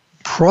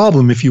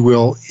problem, if you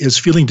will, is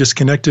feeling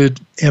disconnected,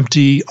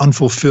 empty,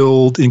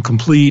 unfulfilled,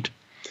 incomplete.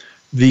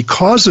 The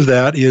cause of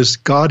that is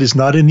God is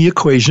not in the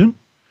equation.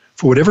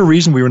 For whatever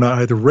reason, we were not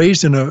either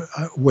raised in a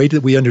way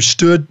that we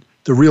understood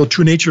the real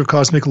true nature of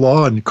cosmic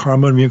law and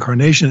karma and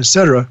reincarnation,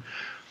 etc.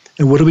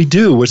 And what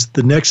do? What's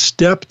the next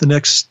step? The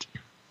next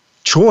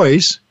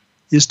choice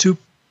is to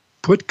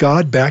put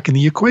God back in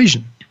the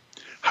equation.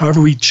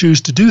 However we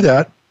choose to do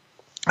that,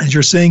 as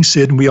you're saying,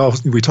 Sid, and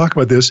we talk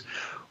about this,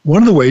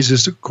 one of the ways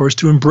is, of course,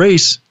 to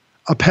embrace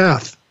a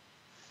path.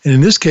 And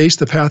in this case,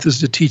 the path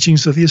is the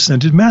teachings of the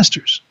Ascended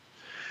Masters.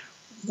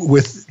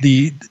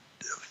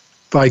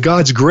 By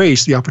God's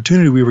grace, the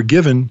opportunity we were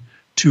given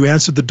to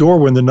answer the door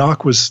when the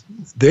knock was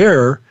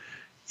there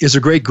is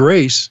a great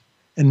grace.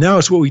 And now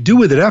it's what we do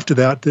with it after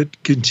that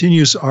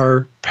continues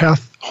our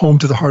path home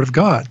to the heart of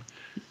God.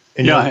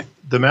 And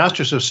the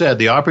Masters have said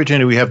the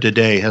opportunity we have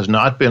today has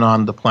not been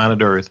on the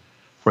planet Earth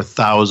for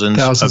thousands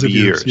of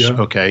years. Yeah.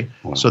 Okay?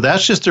 Wow. So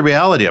that's just the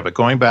reality of it.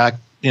 Going back,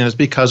 it's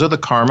because of the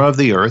karma of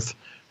the Earth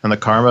and the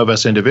karma of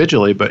us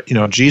individually. But,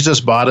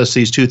 Jesus bought us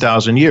these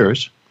 2,000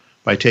 years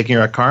by taking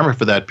our karma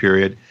for that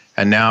period.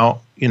 And now,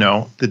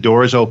 the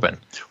door is open.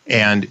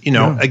 And,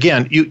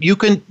 again, you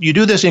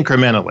do this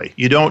incrementally.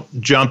 You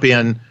don't jump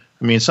in.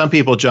 I mean, some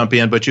people jump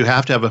in, but you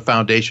have to have a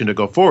foundation to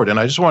go forward. And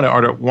I just want to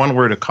utter one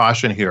word of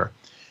caution here.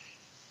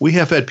 We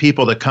have had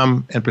people that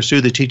come and pursue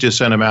the Teachers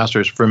Ascended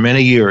Masters for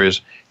many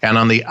years, and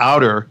on the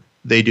outer,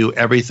 they do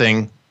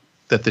everything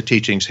that the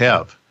teachings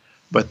have.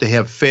 But they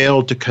have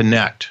failed to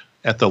connect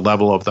at the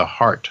level of the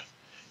heart.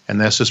 And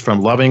this is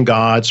from loving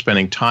God,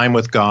 spending time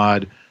with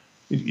God,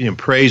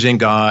 praising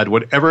God,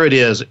 whatever it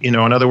is, in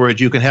other words,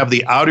 you can have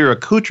the outer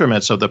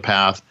accoutrements of the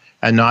path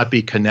and not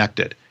be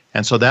connected.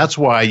 And so that's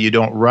why you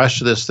don't rush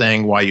this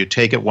thing, why you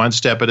take it one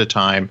step at a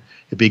time.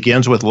 It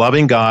begins with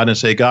loving God and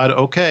say, God,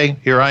 okay,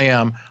 here I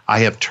am. I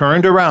have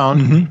turned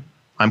around. Mm-hmm.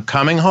 I'm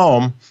coming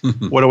home.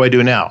 What do I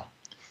do now?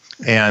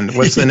 And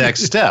what's the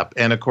next step?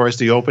 And of course,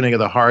 the opening of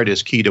the heart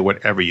is key to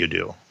whatever you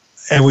do.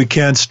 And we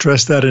can't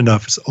stress that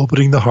enough. It's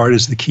opening the heart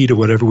is the key to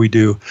whatever we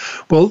do.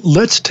 Well,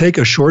 let's take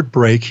a short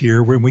break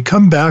here. When we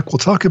come back, we'll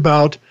talk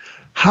about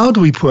how do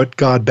we put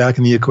God back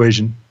in the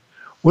equation?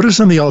 What are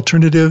some of the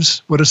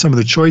alternatives? What are some of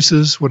the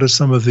choices? What are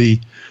some of the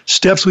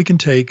steps we can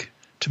take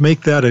to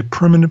make that a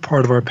permanent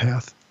part of our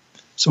path?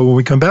 So when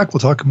we come back, we'll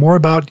talk more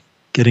about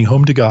getting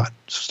home to God.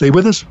 So stay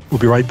with us. We'll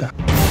be right back.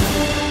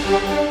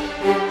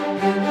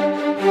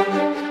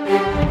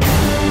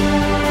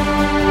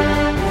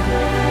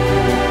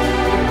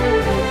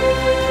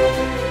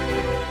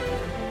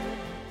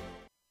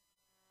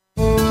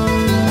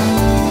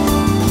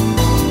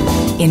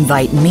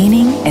 Invite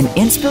meaning and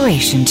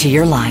inspiration to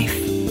your life.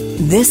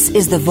 This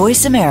is the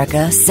Voice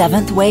America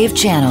 7th Wave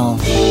Channel.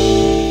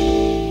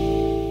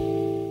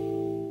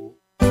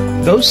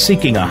 Those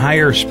seeking a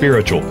higher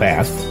spiritual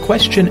path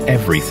question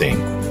everything.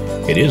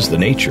 It is the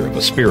nature of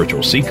a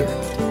spiritual seeker.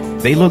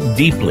 They look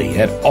deeply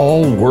at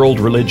all world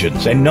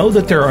religions and know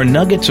that there are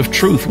nuggets of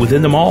truth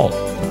within them all.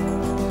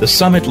 The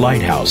Summit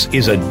Lighthouse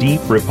is a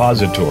deep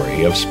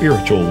repository of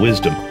spiritual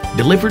wisdom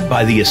delivered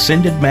by the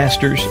Ascended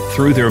Masters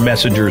through their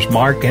messengers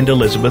Mark and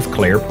Elizabeth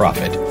Clare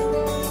Prophet.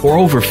 For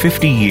over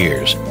 50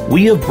 years,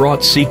 we have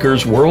brought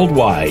seekers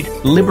worldwide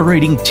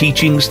liberating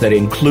teachings that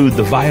include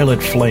the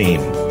violet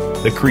flame,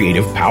 the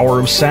creative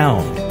power of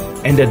sound,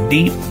 and a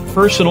deep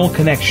personal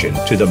connection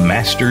to the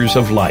Masters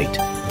of Light.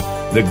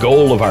 The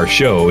goal of our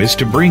show is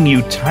to bring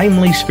you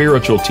timely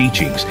spiritual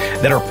teachings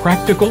that are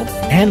practical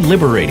and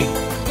liberating.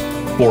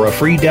 For a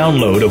free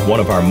download of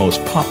one of our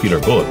most popular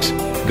books,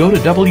 go to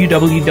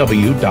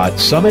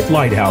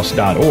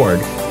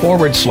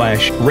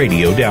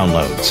www.summitlighthouse.org/radio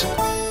downloads.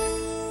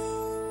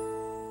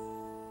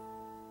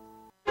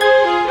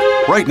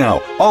 Right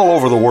now, all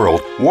over the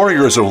world,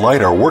 warriors of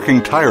light are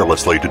working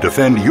tirelessly to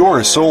defend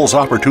your soul's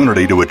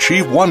opportunity to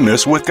achieve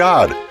oneness with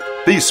God.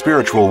 These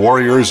spiritual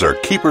warriors are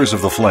keepers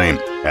of the flame,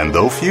 and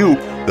though few,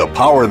 the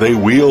power they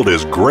wield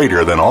is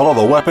greater than all of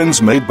the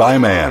weapons made by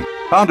man.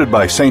 Founded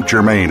by Saint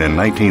Germain in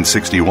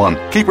 1961,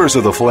 Keepers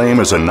of the Flame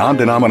is a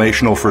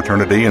non-denominational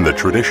fraternity in the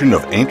tradition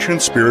of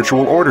ancient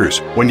spiritual orders.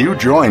 When you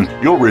join,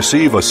 you'll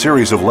receive a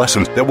series of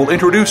lessons that will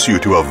introduce you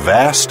to a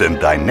vast and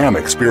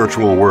dynamic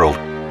spiritual world.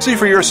 See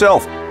for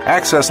yourself.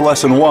 Access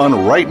Lesson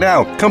 1 right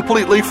now,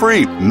 completely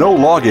free, no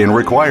login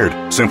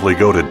required. Simply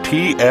go to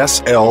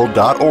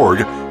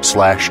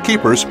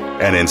tsl.org/keepers,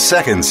 and in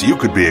seconds you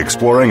could be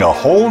exploring a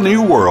whole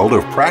new world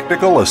of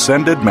practical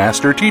Ascended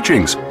Master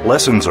teachings.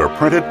 Lessons are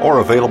printed or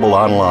available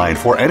online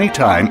for any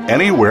time,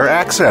 anywhere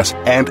access,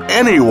 and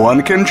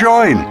anyone can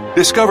join.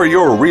 Discover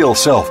your real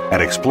self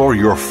and explore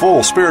your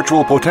full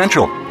spiritual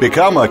potential.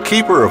 Become a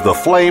Keeper of the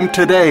Flame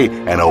today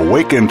and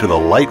awaken to the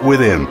light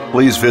within.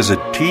 Please visit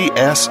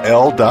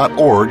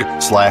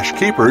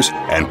tsl.org/keepers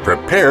and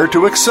prepare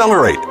to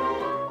accelerate.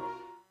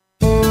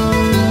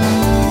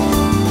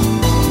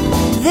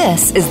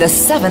 This is the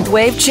Seventh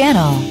Wave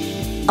Channel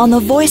on the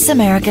Voice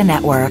America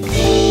Network.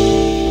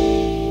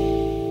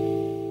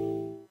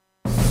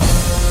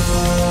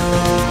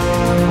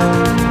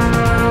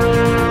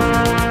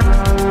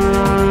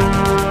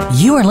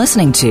 You are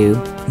listening to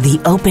The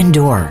Open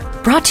Door,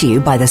 brought to you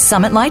by the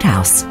Summit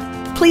Lighthouse.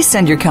 Please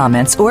send your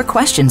comments or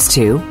questions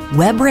to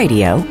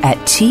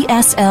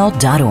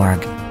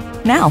webradio@tsl.org.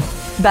 Now,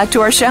 back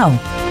to our show.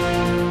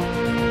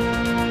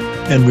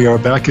 And we are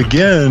back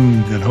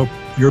again, and hope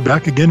you're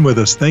back again with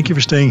us. Thank you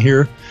for staying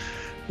here.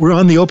 We're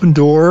on The Open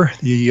Door,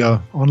 the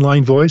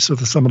online voice of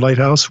the Summit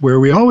Lighthouse, where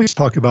we always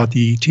talk about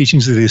the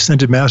teachings of the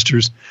Ascended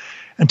Masters.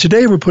 And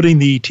today we're putting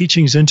the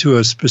teachings into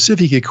a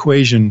specific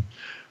equation,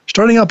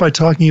 starting out by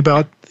talking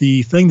about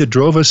the thing that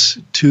drove us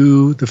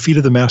to the feet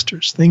of the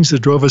Masters, things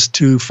that drove us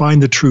to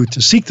find the truth,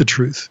 to seek the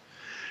truth.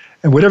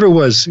 And whatever it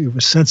was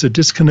a sense of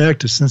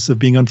disconnect, a sense of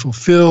being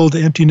unfulfilled,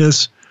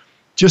 emptiness,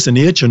 just an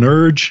itch, an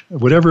urge,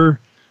 whatever.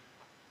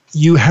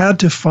 You had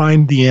to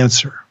find the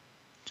answer.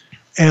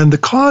 And the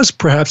cause,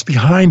 perhaps,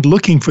 behind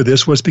looking for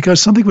this was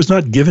because something was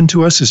not given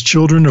to us as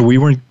children, or we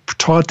weren't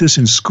taught this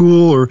in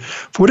school, or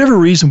for whatever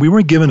reason, we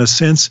weren't given a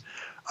sense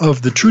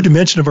of the true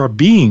dimension of our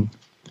being,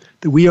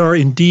 that we are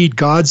indeed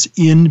God's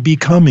in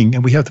becoming,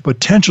 and we have the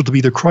potential to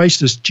be the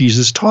Christ as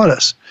Jesus taught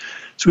us.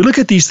 So we look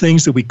at these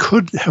things that we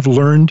could have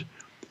learned.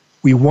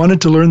 We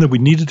wanted to learn, that we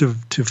needed to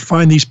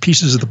find these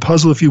pieces of the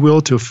puzzle, if you will,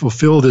 to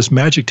fulfill this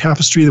magic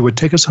tapestry that would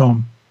take us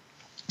home.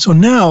 So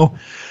now,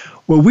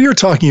 what we are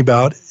talking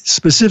about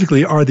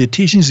specifically are the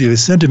teachings of the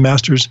Ascended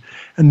Masters,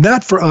 and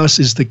that for us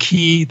is the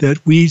key that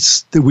we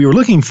were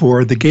looking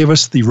for, that gave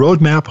us the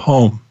roadmap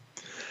home.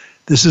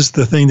 This is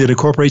the thing that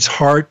incorporates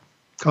heart,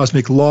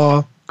 cosmic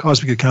law,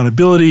 cosmic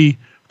accountability,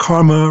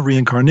 karma,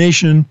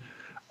 reincarnation,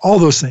 all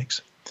those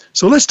things.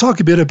 So let's talk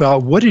a bit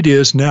about what it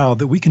is now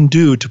that we can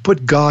do to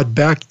put God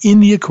back in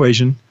the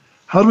equation.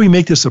 How do we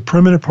make this a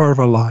permanent part of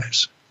our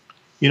lives?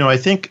 I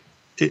think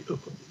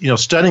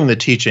studying the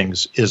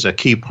teachings is a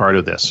key part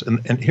of this.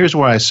 And here's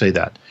why I say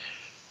that.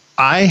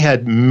 I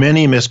had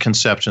many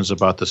misconceptions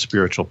about the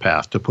spiritual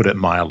path, to put it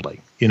mildly.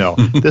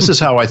 This is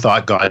how I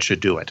thought God should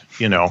do it,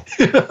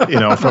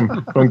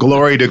 from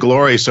glory to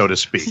glory, so to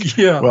speak.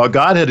 Yeah. Well,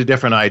 God had a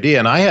different idea,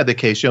 and I had the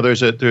case,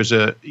 there's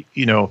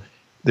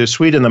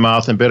sweet in the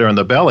mouth and bitter in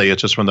the belly.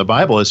 It's just from the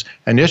Bible. Is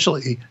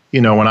initially,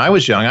 when I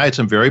was young, I had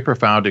some very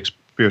profound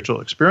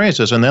spiritual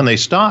experiences, and then they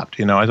stopped.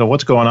 I thought,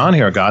 what's going on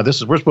here, God?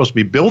 We're supposed to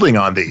be building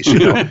on these,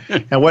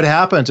 And what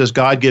happens is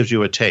God gives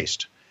you a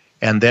taste,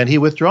 and then he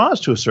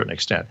withdraws to a certain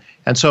extent.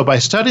 And so by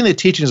studying the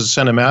teachings of the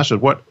Ascended Masters,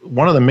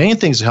 one of the main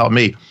things that helped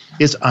me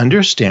is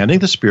understanding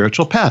the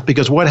spiritual path.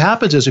 Because what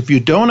happens is if you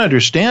don't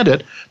understand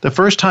it, the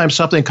first time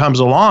something comes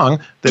along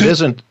that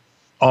isn't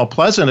all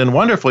pleasant and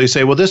wonderful, you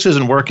say, well, this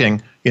isn't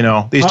working.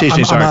 These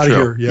teachings aren't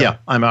true. Yeah,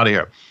 I'm out of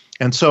here.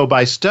 And so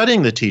by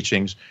studying the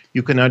teachings,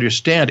 you can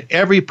understand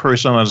every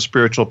person on a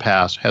spiritual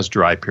path has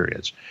dry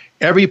periods.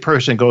 Every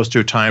person goes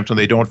through times when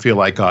they don't feel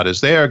like God is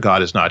there.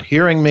 God is not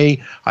hearing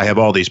me. I have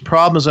all these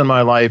problems in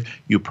my life.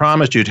 You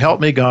promised you'd help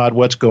me, God.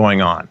 What's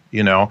going on?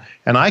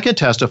 And I can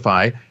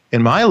testify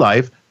in my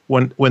life,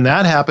 when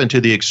that happened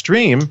to the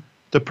extreme,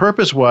 the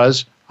purpose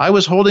was I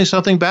was holding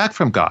something back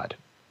from God.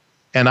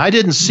 And I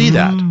didn't see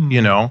that,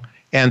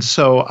 And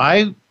so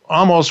I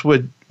almost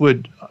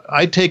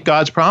I'd take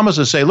God's promise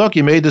and say, look,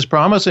 you made this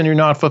promise and you're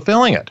not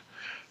fulfilling it.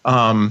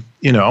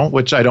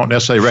 Which I don't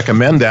necessarily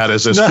recommend that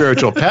as a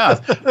spiritual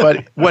path.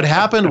 But what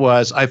happened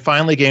was I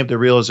finally came to the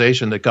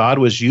realization that God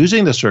was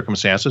using the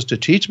circumstances to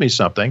teach me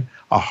something,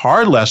 a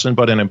hard lesson,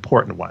 but an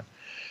important one.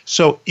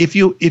 So if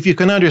you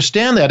can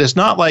understand that, it's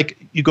not like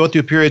you go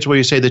through periods where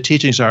you say the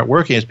teachings aren't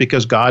working. It's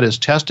because God is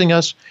testing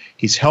us.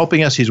 He's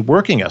helping us. He's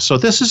working us. So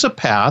this is a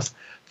path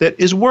that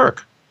is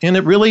work. And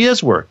it really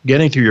is work,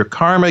 getting through your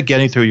karma,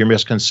 getting through your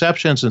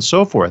misconceptions and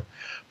so forth.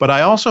 But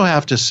I also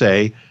have to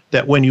say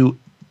that when you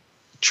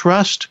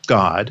trust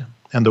God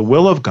and the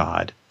will of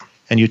God,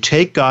 and you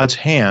take God's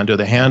hand or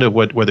the hand of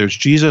whether it's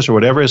Jesus or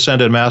whatever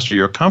ascended master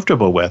you're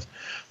comfortable with,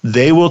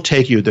 they will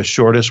take you the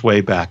shortest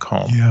way back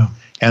home. Yeah.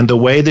 And the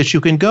way that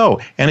you can go.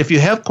 And if you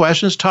have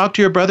questions, talk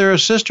to your brother or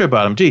sister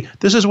about them. Gee,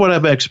 this is what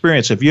I've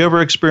experienced. Have you ever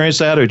experienced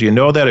that, or do you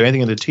know that, or anything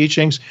in the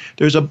teachings?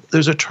 There's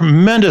a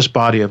tremendous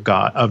body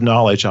of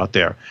knowledge out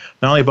there,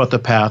 not only about the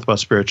path, but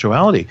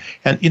spirituality.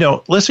 And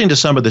listening to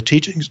some of the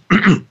teachings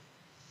of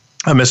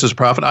Mrs.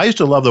 Prophet, I used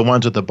to love the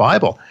ones of the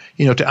Bible.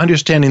 To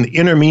understanding the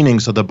inner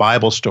meanings of the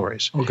Bible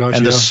stories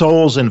and the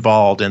souls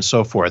involved and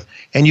so forth.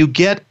 And you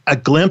get a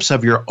glimpse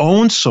of your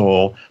own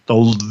soul,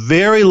 the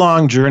very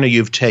long journey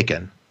you've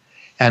taken,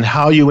 and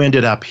how you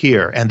ended up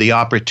here and the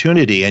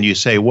opportunity. And you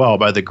say, well,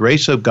 by the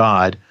grace of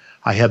God,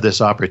 I have this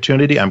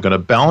opportunity. I'm going to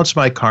balance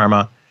my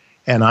karma,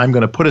 and I'm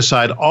going to put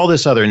aside all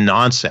this other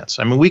nonsense.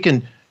 I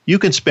mean, you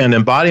can spend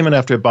embodiment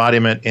after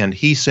embodiment in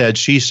he said,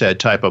 she said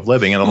type of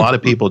living, and a lot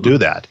of people do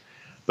that.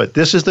 But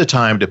this is the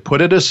time to put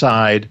it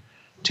aside,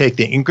 take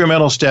the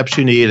incremental steps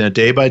you need, and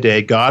day by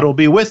day, God will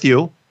be with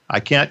you. I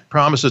can't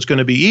promise it's going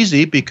to be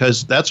easy,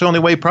 because that's the only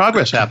way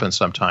progress happens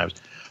sometimes.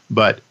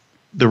 But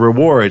the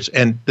rewards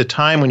and the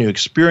time when you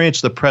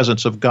experience the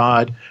presence of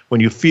God,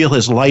 when you feel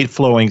his light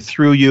flowing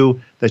through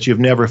you that you've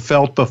never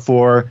felt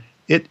before,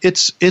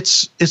 it's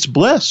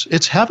bliss.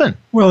 It's heaven.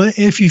 Well,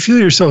 if you feel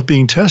yourself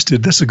being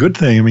tested, that's a good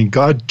thing. I mean,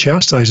 God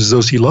chastises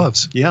those he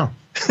loves. Yeah.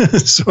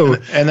 So,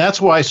 and that's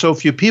why so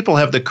few people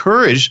have the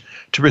courage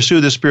to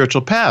pursue the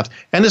spiritual path.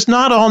 And it's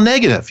not all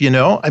negative,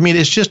 I mean,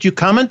 it's just you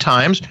come in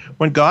times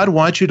when God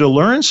wants you to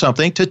learn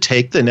something to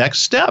take the next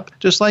step,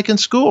 just like in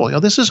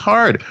school. This is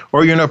hard.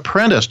 Or you're an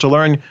apprentice to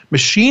learn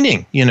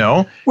machining,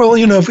 Well,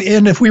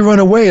 if we run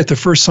away at the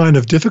first sign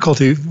of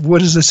difficulty,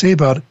 what does it say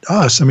about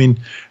us? I mean,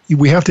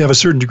 we have to have a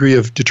certain degree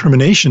of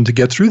determination to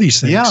get through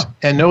these things. Yeah,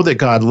 and know that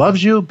God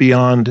loves you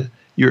beyond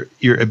your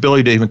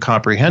ability to even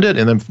comprehend it.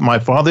 And then my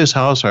Father's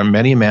house are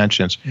many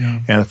mansions.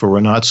 Yeah. And if it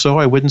were not so,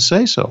 I wouldn't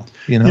say so.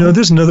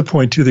 There's another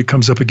point, too, that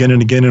comes up again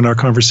and again in our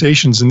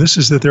conversations, and this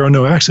is that there are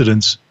no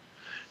accidents.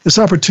 This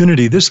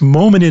opportunity, this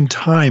moment in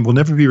time will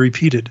never be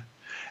repeated.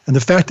 And the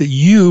fact that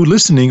you,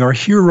 listening, are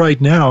here right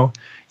now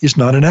is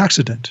not an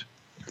accident.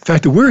 The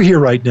fact that we're here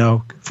right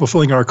now,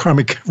 fulfilling our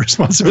karmic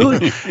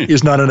responsibility,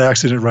 is not an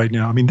accident right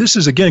now. I mean, this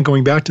is, again,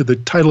 going back to the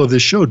title of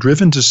this show,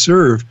 Driven to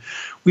Serve.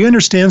 We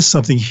understand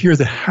something here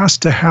that has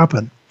to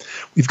happen.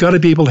 We've got to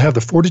be able to have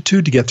the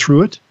fortitude to get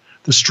through it,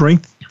 the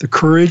strength, the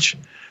courage,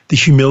 the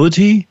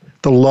humility,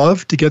 the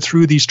love to get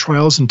through these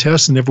trials and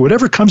tests. And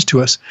whatever comes to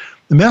us,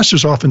 the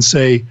masters often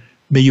say,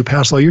 may you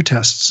pass all your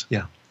tests.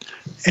 Yeah.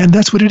 And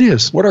that's what it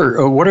is. What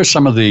are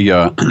some of the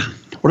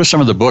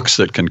books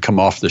that can come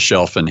off the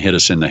shelf and hit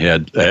us in the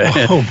head,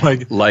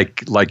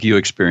 like you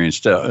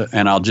experienced?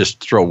 And I'll just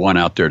throw one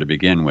out there to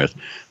begin with.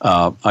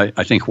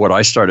 I think what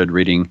I started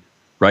reading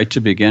right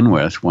to begin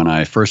with when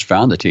I first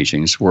found the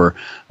teachings were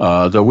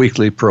the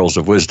weekly Pearls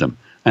of Wisdom.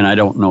 And I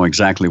don't know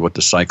exactly what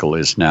the cycle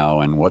is now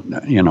and what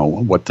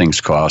things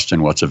cost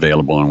and what's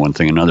available and one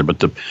thing and another. But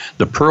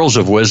the Pearls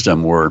of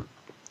Wisdom were,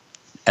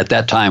 at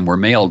that time, were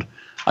mailed,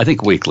 I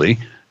think, weekly.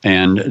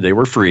 And they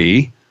were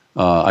free.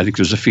 I think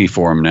there's a fee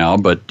for them now,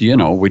 but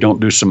we don't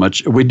do so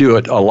much. We do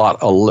it a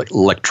lot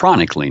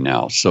electronically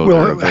now, so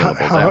they're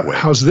available that way.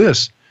 How's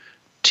this?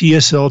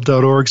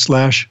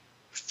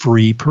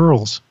 TSL.org/free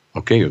pearls.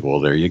 Okay, well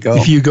there you go.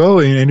 If you go,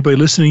 and anybody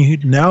listening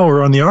now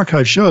or on the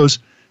archive shows,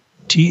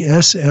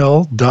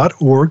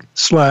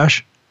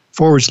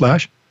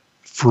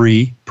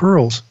 TSL.org//free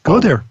pearls. Go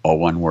there. All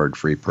one word,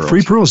 free pearls.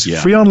 Free pearls, yeah.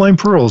 Free online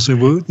pearls.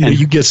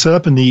 You get set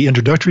up in the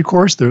introductory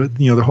course,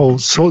 the whole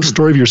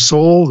story of your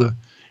soul, the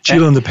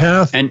Sheila on the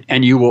path. And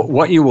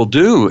what you will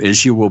do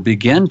is you will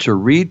begin to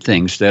read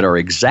things that are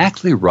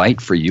exactly right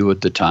for you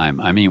at the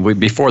time. I mean,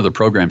 before the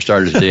program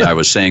started today, I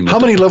was saying that how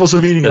many levels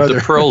of meaning are there?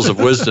 The Pearls of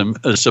Wisdom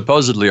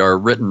supposedly are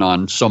written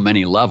on so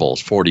many levels.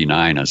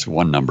 49 is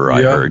one number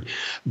I heard.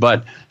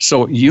 But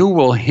so you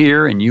will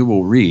hear and you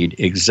will read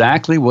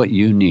exactly what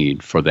you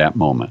need for that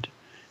moment.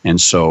 And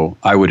so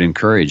I would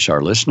encourage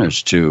our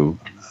listeners to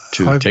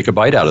take a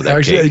bite out of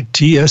that cake.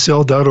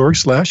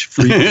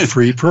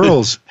 TSL.org/free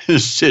pearls.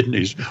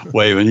 Sidney's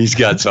waving. He's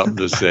got something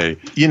to say.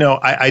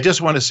 I just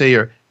want to say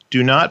here,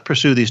 do not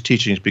pursue these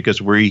teachings because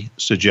we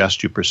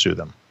suggest you pursue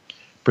them.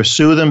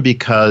 Pursue them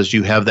because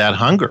you have that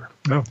hunger.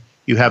 Oh.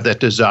 You have that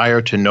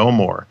desire to know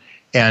more.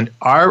 And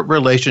our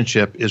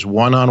relationship is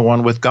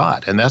one-on-one with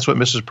God. And that's what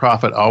Mrs.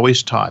 Prophet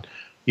always taught.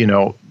 You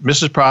know,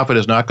 Mrs. Prophet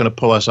is not going to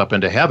pull us up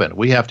into heaven.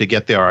 We have to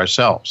get there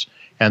ourselves.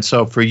 And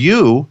so for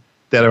you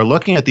that are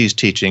looking at these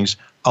teachings,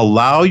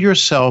 allow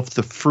yourself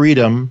the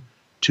freedom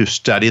to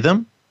study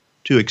them,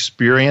 to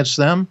experience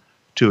them,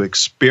 to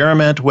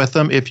experiment with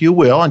them, if you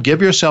will, and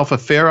give yourself a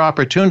fair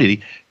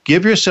opportunity.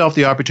 Give yourself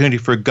the opportunity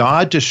for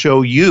God to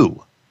show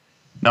you,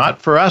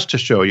 not for us to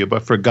show you,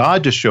 but for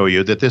God to show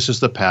you that this is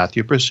the path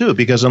you pursue.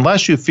 Because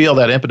unless you feel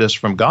that impetus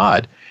from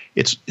God,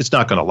 it's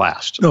not going to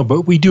last. No,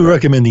 but we do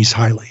recommend these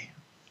highly.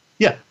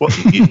 Yeah, well,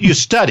 you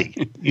study.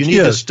 You need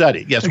to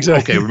study. Yes,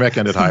 exactly. Okay, we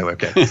recommend it highly.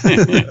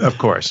 Okay, of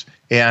course.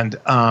 And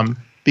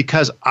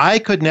because I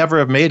could never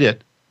have made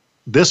it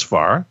this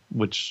far,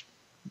 which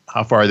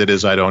how far that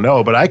is, I don't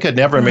know, but I could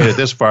never have made it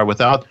this far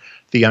without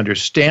the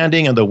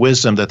understanding and the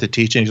wisdom that the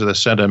teachings of the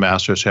Ascended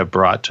Masters have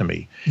brought to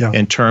me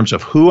in terms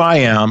of who I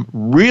am,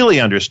 really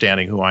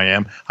understanding who I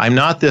am. I'm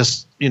not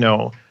this,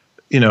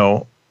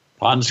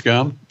 pond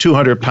scum,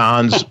 200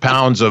 pounds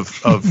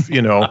of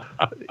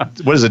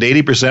what is it,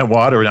 80%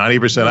 water or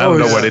 90%? I don't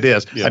know what it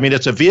is. Yeah. I mean,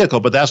 it's a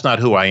vehicle, but that's not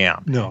who I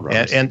am. No,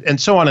 right.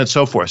 And so on and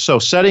so forth. So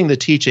studying the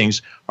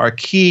teachings are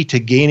key to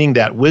gaining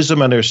that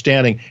wisdom and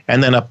understanding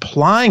and then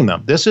applying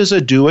them. This is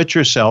a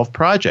do-it-yourself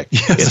project.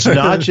 Yes. It's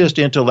not just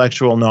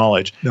intellectual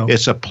knowledge. No.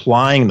 It's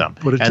applying them.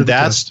 And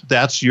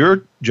that's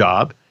your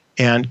job.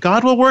 And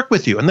God will work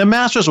with you, and the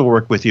masters will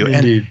work with you.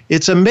 Indeed. And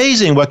it's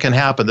amazing what can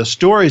happen. The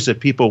stories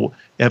that people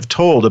have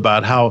told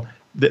about how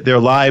their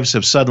lives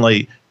have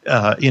suddenly,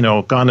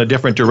 gone a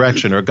different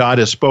direction, or God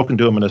has spoken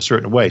to them in a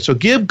certain way. So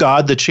give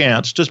God the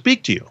chance to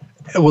speak to you.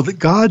 Well,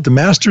 God, the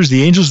masters,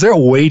 the angels, they're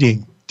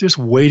waiting, just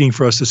waiting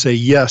for us to say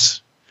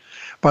yes.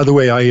 By the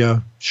way, I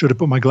should have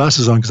put my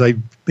glasses on because I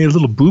made a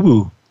little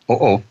boo-boo.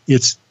 Uh-oh.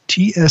 It's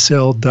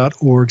tsl.org/free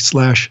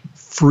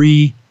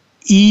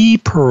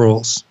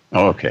ePearls.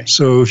 Oh, okay.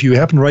 So if you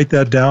happen to write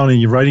that down and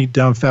you're writing it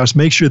down fast,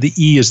 make sure the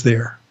E is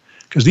there.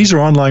 Because these are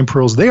online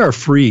pearls. They are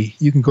free.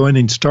 You can go in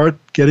and start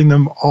getting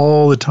them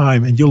all the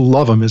time, and you'll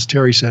love them, as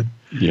Terry said.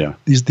 Yeah.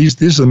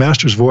 These is the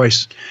master's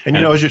voice. And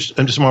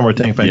just one more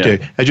thing, if I do.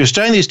 As you're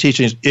studying these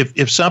teachings,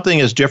 if something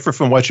is different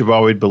from what you've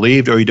always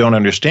believed or you don't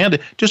understand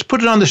it, just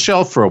put it on the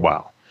shelf for a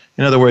while.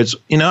 In other words,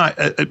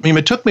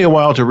 it took me a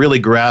while to really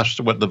grasp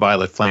what the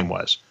violet flame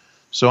was.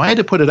 So I had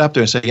to put it up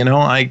there and say,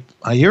 I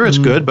hear it's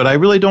good, but I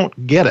really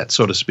don't get it,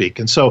 so to speak.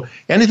 And so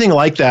anything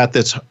like that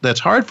that's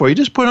hard for you,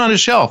 just put it on a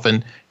shelf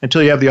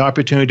until you have the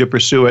opportunity to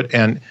pursue it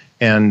and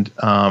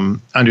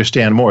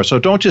understand more. So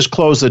don't just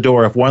close the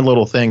door if one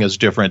little thing is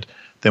different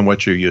than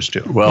what you're used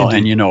to. Well,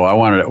 and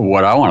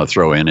what I want to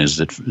throw in is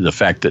that the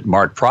fact that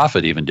Mark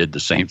Prophet even did the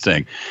same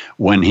thing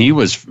when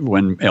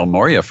El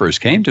Morya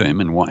first came to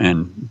him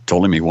and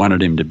told him he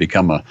wanted him to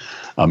become a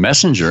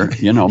messenger.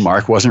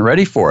 Mark wasn't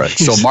ready for it.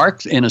 So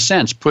Mark, in a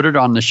sense, put it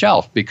on the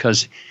shelf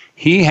because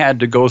he had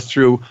to go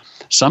through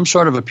some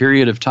sort of a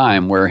period of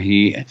time where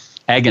he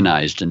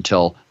agonized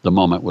until the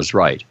moment was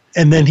right.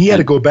 And then he had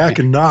to go back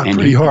and knock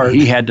pretty hard.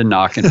 He had to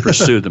knock and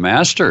pursue the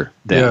master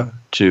then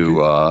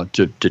to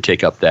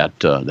take up that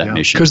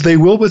mission. Because they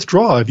will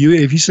withdraw if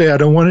you say I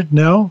don't want it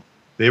now.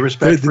 They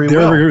respect free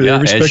will. They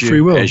respect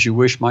free will. As you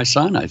wish, my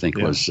son, I think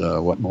was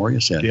what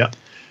Morya said. Yeah.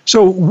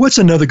 So what's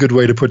another good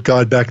way to put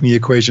God back in the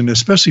equation,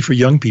 especially for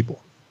young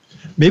people?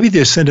 Maybe the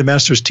Ascended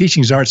Master's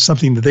teachings aren't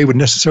something that they would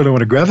necessarily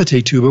want to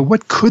gravitate to, but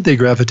what could they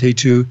gravitate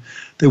to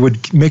that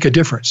would make a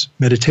difference?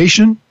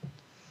 Meditation?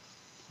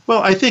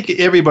 Well, I think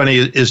everybody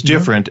is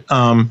different,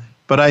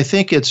 but I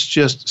think it's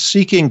just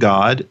seeking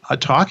God,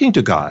 talking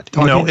to God.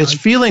 It's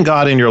feeling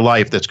God in your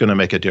life that's going to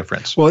make a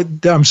difference. Well,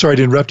 I'm sorry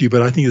to interrupt you,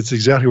 but I think that's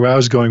exactly where I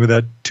was going with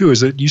that, too, is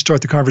that you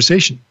start the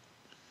conversation.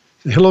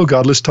 Hello,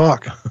 God, let's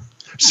talk.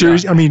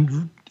 Seriously, I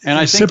mean, and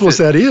as simple as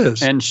that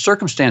is. And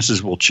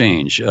circumstances will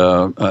change.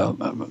 I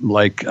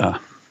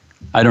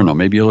don't know,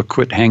 maybe you'll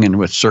quit hanging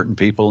with certain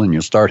people and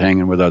you'll start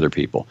hanging with other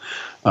people.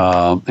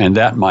 And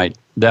that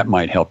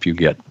might help you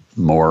get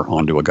more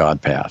onto a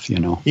God path,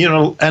 and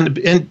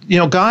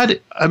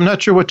God, I'm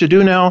not sure what to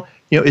do now.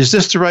 Is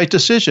this the right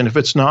decision? If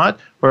it's not,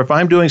 or if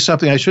I'm doing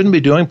something I shouldn't be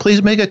doing,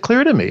 please make it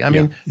clear to me. I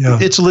mean,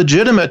 it's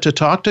legitimate to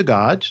talk to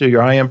God, to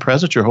your I Am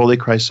Presence, your Holy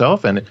Christ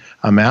Self, and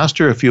a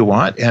master if you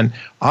want. And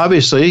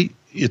obviously,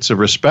 it's a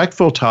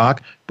respectful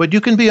talk, but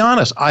you can be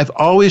honest. I've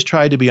always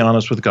tried to be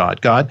honest with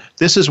God. God,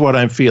 this is what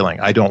I'm feeling.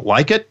 I don't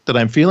like it that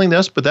I'm feeling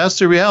this, but that's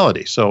the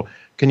reality. So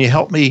can you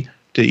help me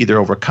to either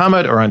overcome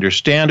it or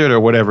understand it or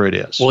whatever it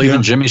is? Well,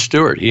 even Jimmy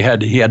Stewart, he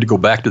had to go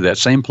back to that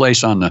same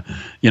place on the,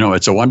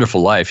 It's a Wonderful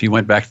Life. He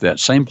went back to that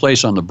same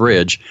place on the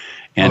bridge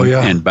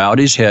and bowed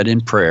his head in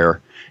prayer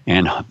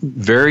and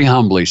very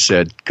humbly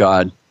said,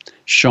 God,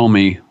 show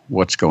me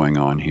what's going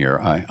on here.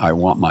 I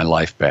want my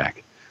life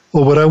back.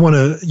 Well, what I want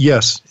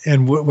to,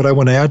 and what I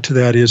want to add to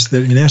that is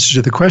that in answer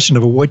to the question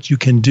of what you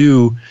can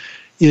do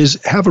is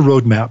have a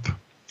roadmap.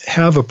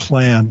 Have a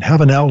plan,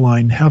 have an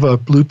outline, have a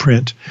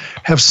blueprint,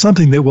 have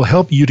something that will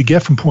help you to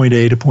get from point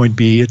A to point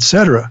B,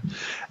 etc.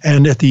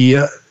 And at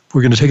the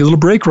We're going to take a little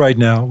break right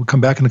now. We'll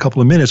come back in a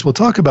couple of minutes. We'll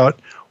talk about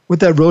what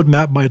that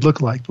roadmap might look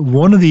like. But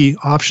one of the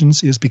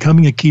options is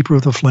becoming a keeper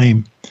of the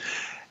flame.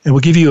 And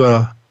we'll give you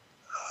a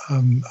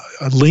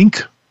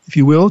link, if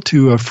you will,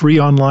 to a free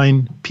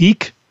online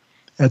peek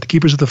at the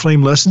Keepers of the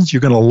Flame lessons.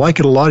 You're going to like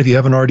it a lot if you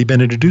haven't already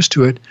been introduced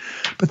to it.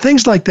 But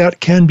things like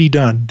that can be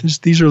done.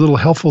 These are little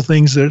helpful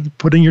things that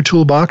put in your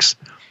toolbox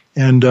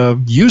and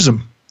use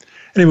them.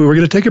 Anyway, we're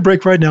going to take a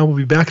break right now. We'll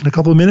be back in a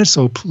couple of minutes,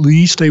 so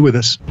please stay with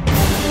us.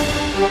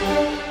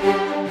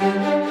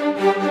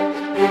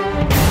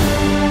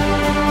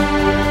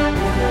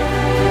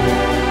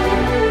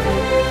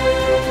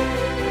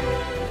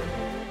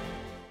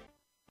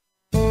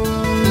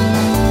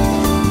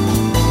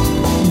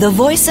 The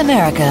Voice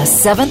America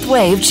 7th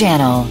Wave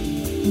Channel.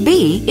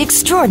 Be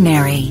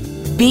extraordinary.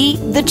 Be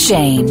the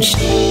change.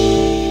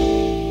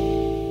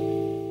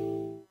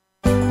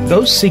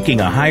 Those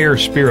seeking a higher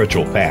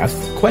spiritual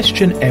path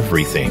question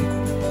everything.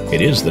 It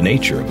is the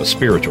nature of a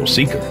spiritual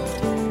seeker.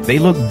 They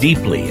look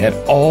deeply at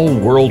all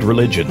world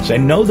religions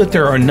and know that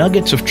there are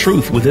nuggets of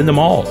truth within them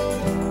all.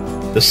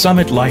 The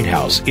Summit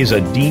Lighthouse is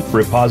a deep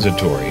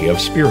repository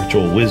of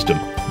spiritual wisdom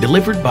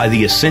delivered by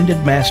the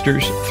Ascended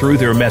Masters through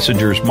their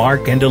messengers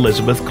Mark and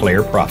Elizabeth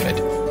Clare Prophet.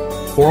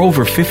 For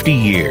over 50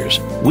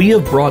 years, we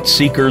have brought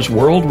seekers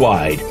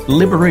worldwide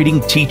liberating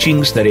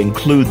teachings that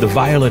include the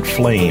violet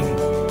flame,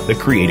 the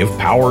creative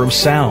power of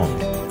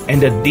sound,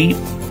 and a deep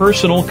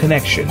personal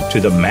connection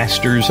to the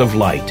Masters of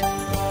Light.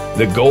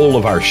 The goal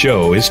of our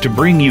show is to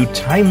bring you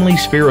timely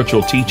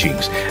spiritual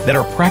teachings that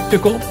are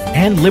practical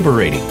and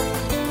liberating.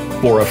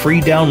 For a free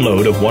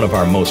download of one of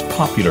our most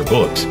popular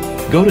books,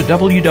 go to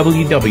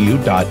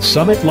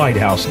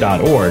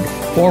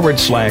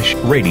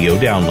www.summitlighthouse.org/radio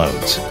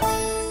downloads.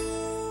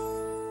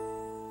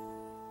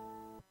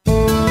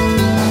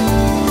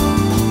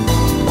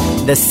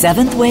 The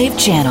 7th Wave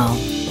Channel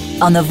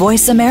on the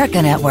Voice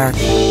America Network.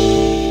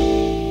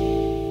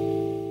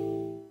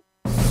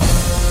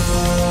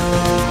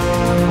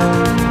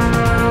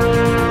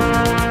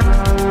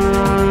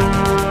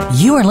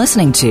 You are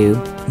listening to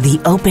The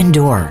Open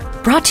Door,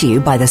 brought to you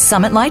by the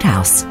Summit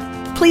Lighthouse.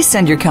 Please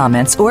send your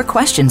comments or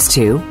questions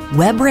to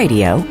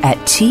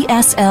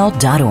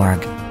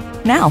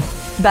webradio@tsl.org. Now,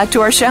 back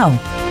to our show.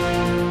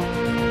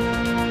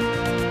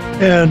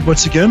 And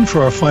once again,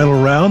 for our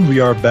final round, we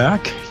are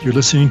back. You're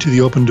listening to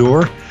The Open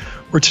Door,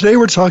 where today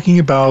we're talking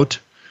about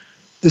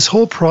this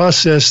whole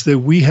process that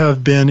we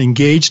have been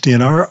engaged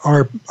in,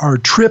 our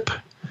trip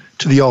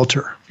to the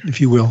altar, if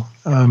you will.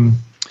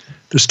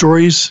 The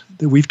stories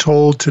that we've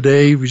told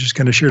today, we just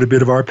kind of shared a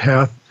bit of our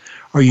path,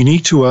 are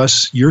unique to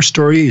us. Your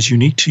story is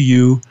unique to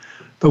you.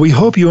 But we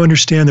hope you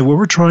understand that what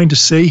we're trying to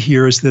say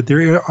here is that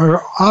there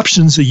are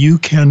options that you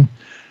can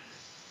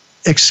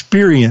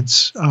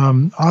experience,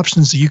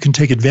 options that you can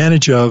take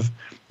advantage of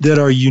that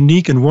are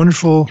unique and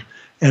wonderful.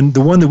 And the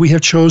one that we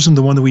have chosen,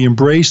 the one that we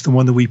embrace, the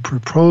one that we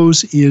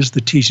propose is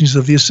the teachings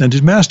of the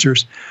Ascended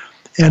Masters.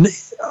 And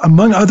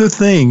among other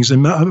things,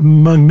 and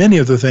among many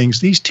other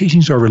things, these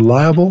teachings are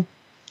reliable,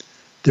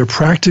 they're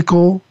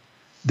practical,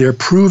 they're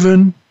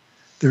proven,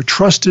 they're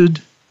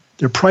trusted,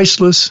 they're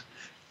priceless,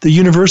 they're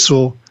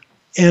universal,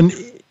 and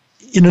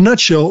in a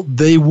nutshell,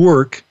 they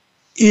work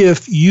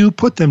if you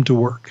put them to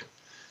work.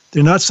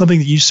 They're not something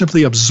that you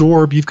simply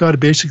absorb. You've got to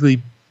basically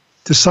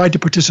decide to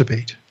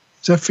participate.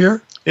 Is that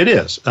fair? It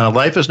is.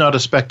 Life is not a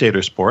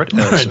spectator sport,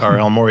 as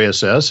R.L. Moria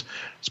says,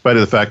 in spite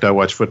of the fact I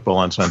watch football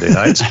on Sunday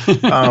nights.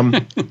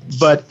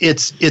 But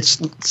it's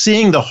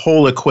seeing the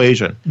whole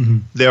equation. Mm-hmm.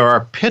 There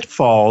are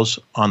pitfalls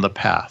on the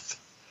path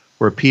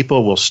where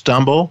people will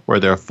stumble, where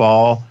they'll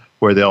fall,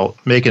 where they'll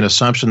make an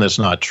assumption that's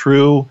not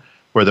true,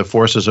 where the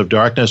forces of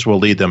darkness will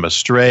lead them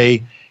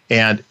astray.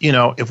 And,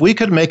 if we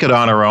could make it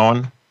on our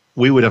own,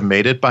 we would have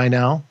made it by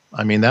now.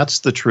 I mean, that's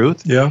the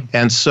truth. Yeah.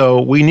 And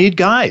so we need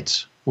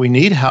guides. We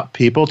need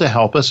people to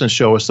help us and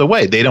show us the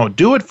way. They don't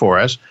do it for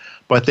us,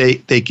 but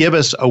they give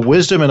us a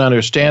wisdom and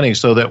understanding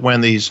so that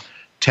when these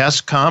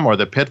tests come or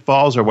the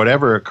pitfalls or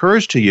whatever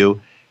occurs to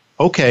you,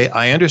 okay,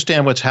 I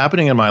understand what's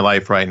happening in my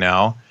life right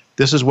now.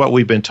 This is what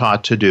we've been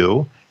taught to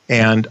do,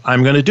 and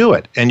I'm going to do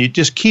it. And you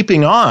just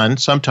keeping on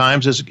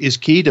sometimes is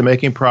key to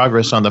making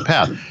progress on the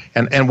path.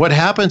 And what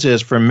happens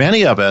is, for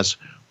many of us,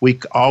 we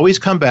always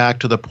come back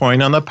to the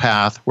point on the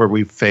path where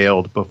we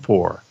failed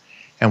before.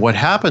 And what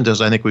happens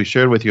is, I think we've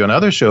shared with you on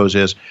other shows,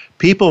 is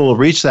people will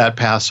reach that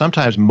path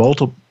sometimes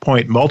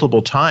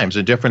multiple times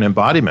in different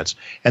embodiments,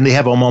 and they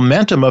have a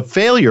momentum of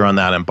failure on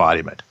that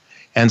embodiment.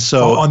 And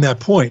so on that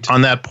point.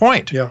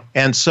 Yeah.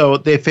 And so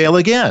they fail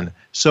again.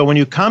 So when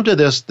you come to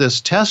this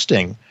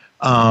testing,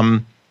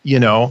 when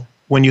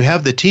you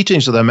have the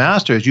teachings of the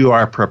masters, you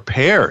are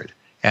prepared.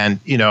 And,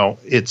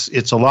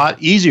 it's a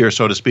lot easier,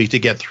 so to speak, to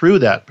get through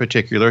that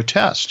particular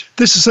test.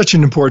 This is such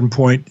an important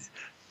point,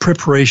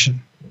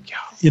 preparation. Yeah.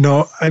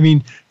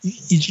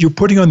 You're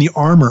putting on the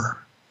armor.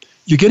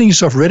 You're getting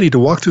yourself ready to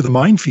walk through the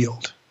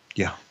minefield.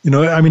 Yeah.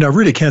 I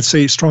really can't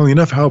say strongly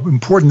enough how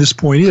important this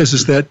point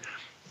is that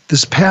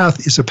this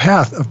path is a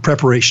path of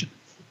preparation.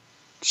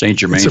 St.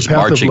 Germain's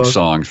marching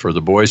song for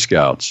the Boy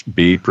Scouts.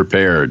 Be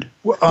prepared.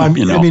 Well, I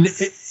mean,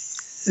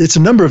 it's a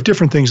number of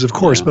different things, of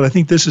course, but I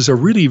think this is a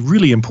really,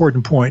 really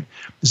important point,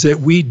 is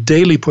that we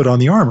daily put on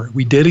the armor.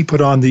 We daily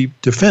put on the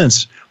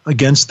defense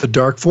against the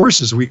dark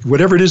forces.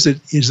 Whatever it is that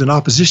is in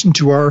opposition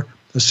to our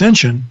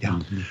ascension. Yeah.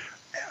 Mm-hmm.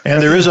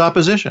 And there is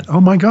opposition.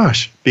 Oh, my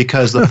gosh.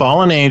 Because the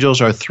fallen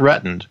angels are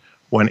threatened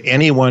when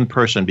any one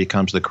person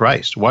becomes the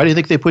Christ. Why do you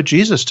think they put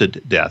Jesus to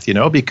death?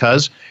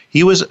 Because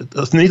he was,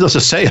 needless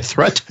to say, a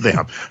threat to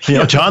them.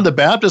 John the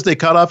Baptist, they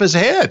cut off his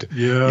head.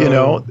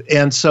 Yeah.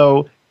 And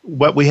so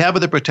what we have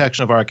with the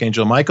protection of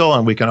Archangel Michael,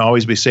 and we can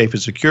always be safe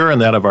and secure in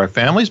that of our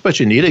families, but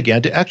you need,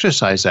 again, to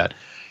exercise that.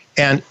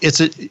 And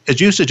it's,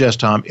 as you suggest,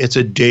 Tom, it's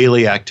a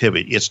daily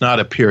activity. It's not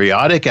a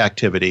periodic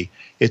activity.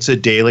 It's a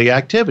daily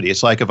activity.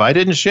 It's like if I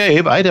didn't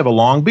shave, I'd have a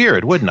long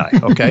beard, wouldn't I?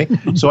 Okay.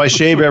 So I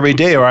shave every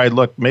day, or I'd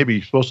look, maybe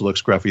you're supposed to look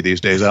scruffy these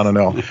days. I don't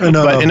know.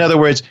 No. But in other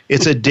words,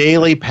 it's a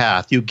daily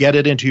path. You get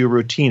it into your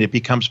routine. It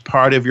becomes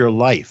part of your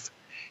life.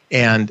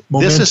 And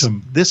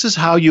this is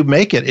how you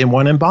make it in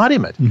one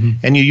embodiment. Mm-hmm.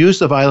 And you use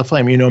the violet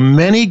flame.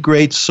 Many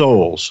great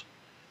souls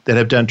that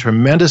have done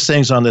tremendous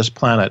things on this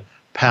planet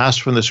pass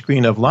from the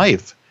screen of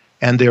life.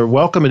 And they're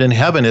welcomed in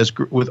heaven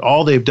with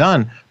all they've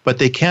done, but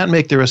they can't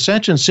make their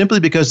ascension simply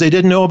because they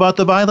didn't know about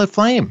the violet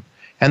flame.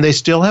 And they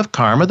still have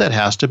karma that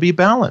has to be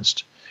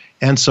balanced.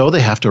 And so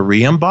they have to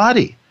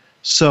re-embody.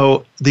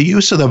 So the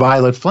use of the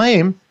violet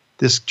flame,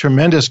 this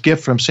tremendous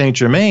gift from St.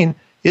 Germain,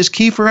 is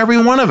key for every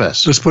one of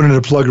us. Let's put in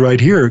a plug right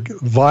here.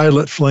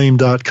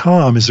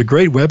 Violetflame.com is a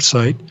great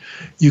website.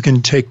 You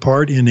can take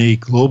part in a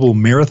global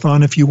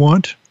marathon if you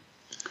want.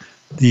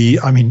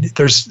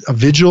 There's a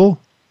vigil.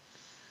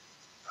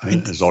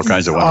 There's all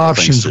kinds of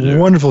options, things to do.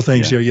 Wonderful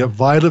things here. You have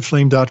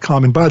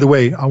violetflame.com. And by the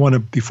way, I want to,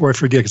 before I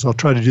forget, because I'll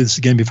try to do this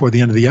again before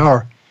the end of the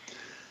hour,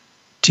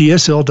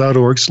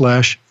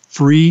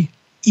 tsl.org/free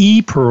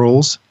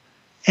ePearls.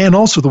 And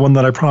also the one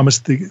that I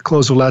promised at the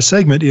close of the last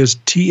segment is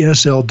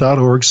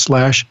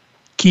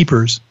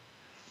tsl.org/keepers.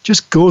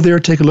 Just go there,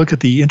 take a look at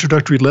the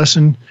introductory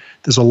lesson.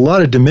 There's a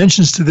lot of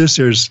dimensions to this.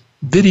 There's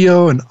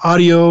video and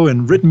audio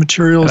and written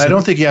materials. And I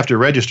don't think you have to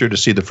register to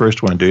see the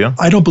first one, do you?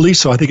 I don't believe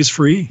so. I think it's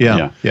free.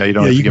 Yeah, you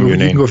don't have to give them your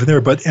name. You can go from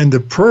there. And the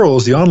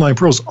pearls, the online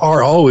pearls,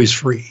 are always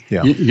free.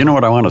 Yeah. You know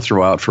what I want to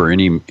throw out for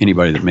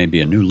anybody that may be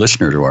a new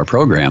listener to our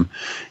program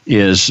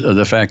is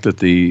the fact that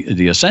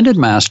the Ascended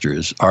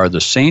Masters are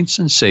the saints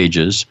and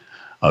sages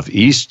of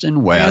East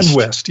and West. And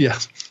West,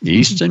 yes.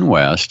 East and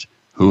West,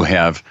 who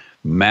have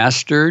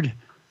mastered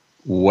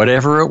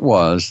whatever it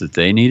was that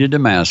they needed to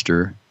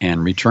master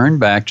and return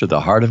back to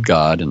the heart of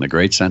God and the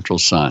great central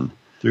sun.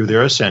 Through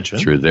their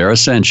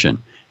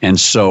ascension. And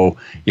so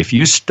if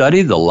you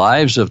study the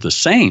lives of the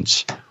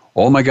saints,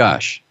 oh my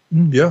gosh,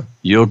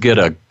 you'll get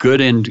a good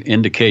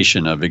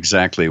indication of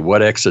exactly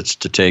what exits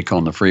to take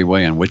on the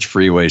freeway and which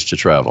freeways to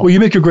travel. Well,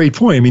 you make a great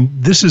point.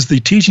 This is the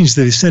teachings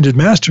that the Ascended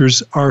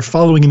Masters are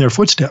following in their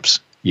footsteps.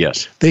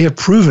 Yes. They have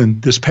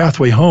proven this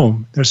pathway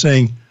home. They're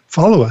saying,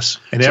 follow us.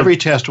 And every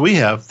test we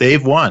have,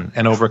 they've won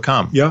and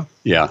overcome. Yeah.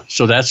 Yeah.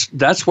 So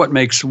that's what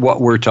makes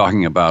what we're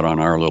talking about on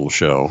our little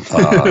show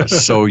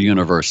so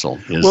universal,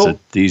 is that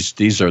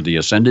these are the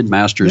Ascended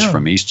Masters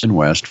from East and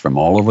West, from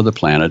all over the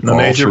planet. The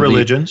major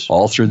religions.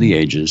 All through the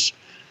ages.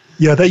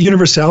 Yeah, that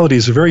universality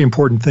is a very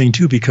important thing,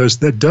 too, because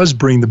that does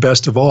bring the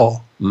best of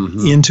all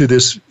into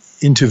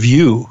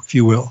view, if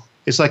you will.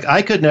 It's like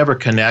I could never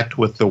connect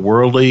with the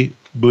worldly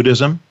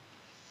Buddhism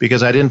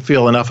because I didn't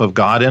feel enough of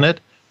God in it.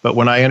 But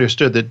when I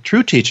understood the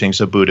true teachings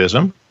of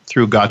Buddhism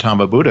through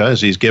Gautama Buddha, as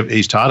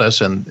he's taught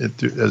us and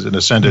as an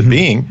ascended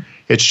being,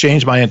 it's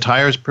changed my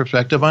entire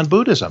perspective on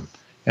Buddhism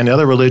and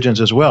other religions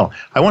as well.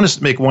 I want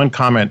to make one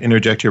comment,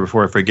 interject here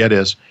before I forget,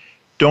 is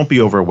don't be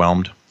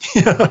overwhelmed.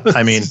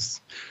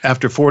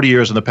 After 40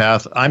 years on the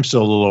path, I'm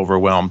still a little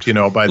overwhelmed,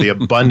 by the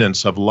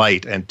abundance of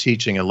light and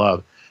teaching and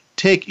love.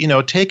 Take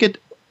it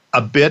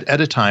a bit at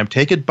a time.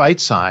 Take it bite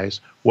size,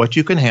 what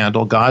you can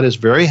handle. God is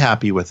very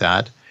happy with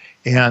that.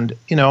 And,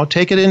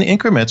 take it in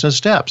increments and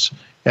steps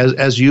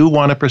as you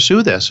want to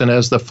pursue this and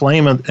as the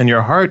flame in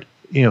your heart,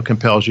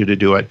 compels you to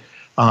do it.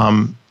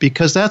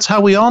 Because that's how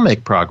we all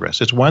make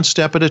progress. It's one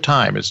step at a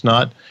time. It's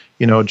not,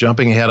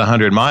 jumping ahead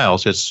 100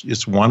 miles.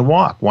 It's one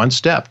walk, one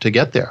step to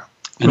get there.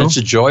 And it's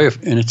a joy,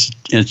 and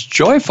it's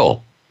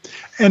joyful.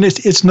 And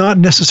it's not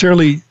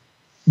necessarily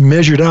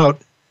measured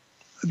out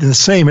the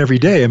same every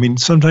day.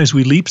 Sometimes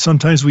we leap,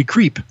 sometimes we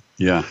creep.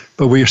 Yeah.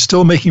 But we are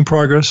still making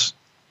progress.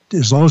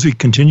 As long as we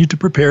continue to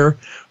prepare,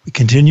 we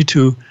continue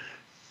to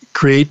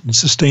create and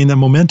sustain that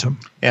momentum.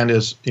 And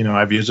as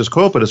I've used this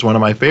quote, but it's one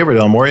of my favorite.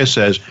 El Morya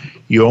says,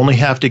 "You only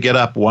have to get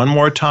up one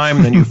more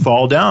time than you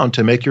fall down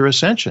to make your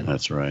ascension."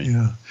 That's right.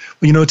 Yeah.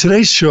 Well,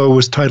 today's show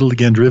was titled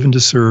again, "Driven to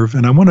Serve,"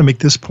 and I want to make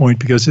this point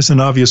because it's an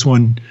obvious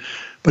one,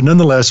 but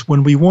nonetheless,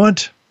 when we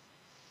want,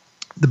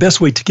 the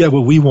best way to get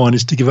what we want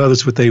is to give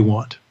others what they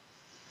want.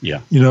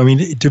 Yeah.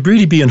 To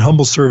really be in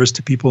humble service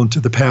to people and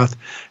to the path.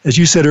 As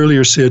you said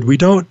earlier, Sid,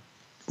 we're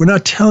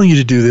not telling you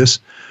to do this.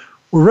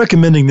 We're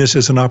recommending this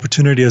as an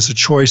opportunity, as a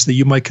choice that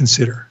you might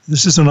consider.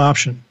 This is an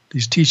option.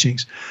 these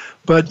teachings.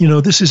 But,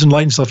 this is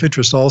enlightened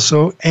self-interest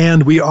also,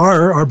 and we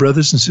are our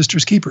brothers and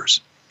sisters'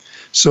 keepers.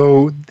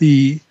 So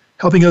the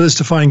helping others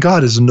to find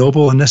God is a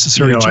noble and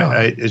necessary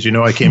job. As you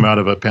know, I came out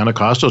of a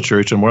Pentecostal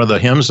church, and one of the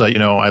hymns that,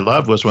 I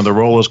loved was "When the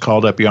roll is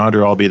called up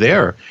yonder, I'll be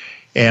there."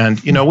 And,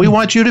 we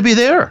want you to be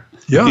there.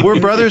 Yeah. We're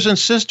brothers and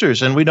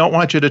sisters, and we don't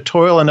want you to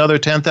toil another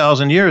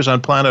 10,000 years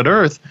on planet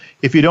Earth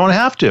if you don't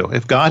have to,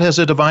 if God has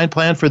a divine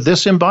plan for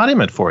this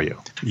embodiment for you.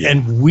 Yeah.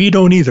 And we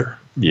don't either.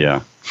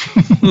 Yeah.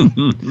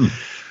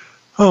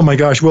 Oh, my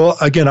gosh. Well,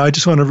 again, I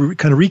just want to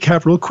kind of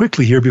recap real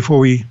quickly here before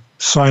we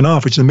sign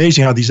off, which is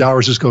amazing how these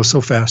hours just go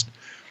so fast,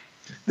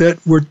 that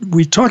we're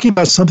talking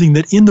about something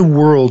that in the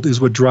world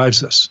is what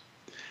drives us.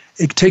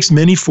 It takes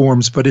many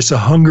forms, but it's a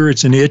hunger,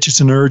 it's an itch, it's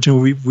an urge,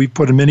 and we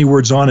put many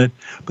words on it.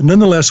 But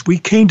nonetheless, we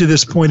came to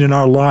this point in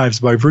our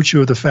lives by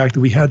virtue of the fact that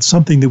we had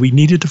something that we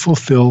needed to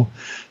fulfill,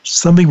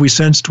 something we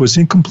sensed was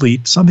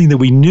incomplete, something that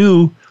we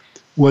knew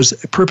was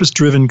a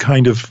purpose-driven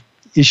kind of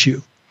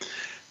issue.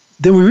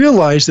 Then we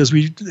realized as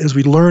we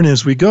learn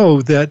as we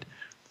go that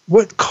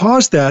what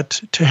caused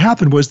that to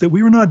happen was that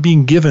we were not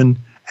being given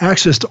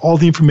access to all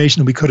the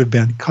information that we could have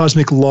been.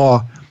 Cosmic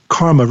law,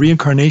 karma,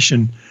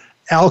 reincarnation,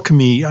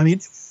 alchemy,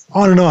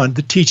 on and on,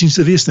 the teachings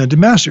of the Ascended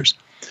Masters.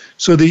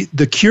 So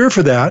the cure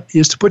for that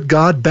is to put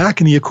God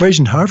back in the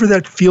equation, however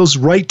that feels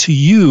right to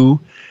you.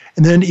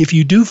 And then if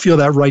you do feel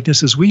that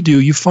rightness as we do,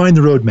 you find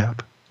the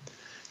roadmap.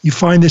 You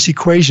find this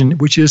equation,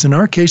 which is, in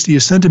our case, the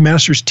Ascended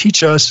Masters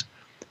teach us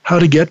how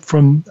to get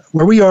from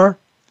where we are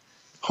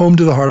home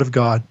to the heart of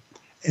God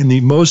in the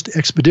most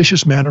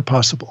expeditious manner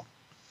possible.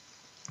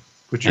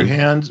 Put your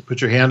hand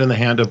in the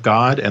hand of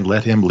God and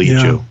let Him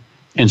lead you.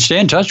 And stay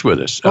in touch with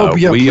us.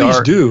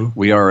 Please do.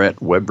 We are at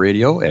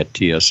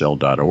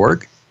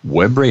webradio@tsl.org,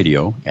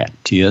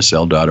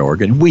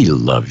 webradio@tsl.org, and we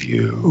love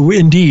you.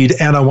 Indeed.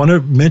 And I want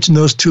to mention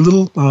those two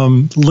little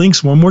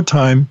links one more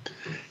time.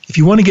 If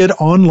you want to get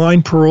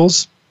online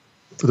pearls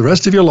for the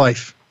rest of your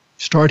life,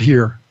 start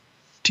here,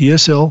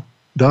 tsl.org/free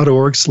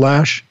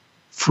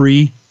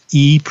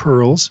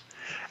ePearls.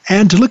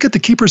 And to look at the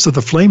Keepers of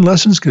the Flame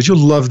lessons, because you'll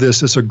love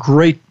this. It's a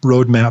great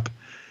roadmap,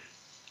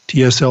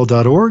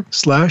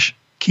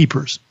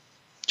 tsl.org/keepers.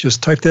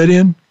 Just type that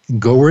in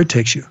and go where it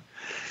takes you.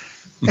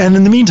 And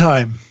in the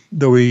meantime,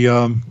 though we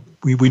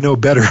know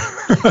better,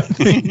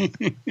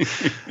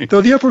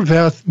 though the upward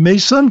path may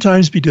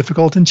sometimes be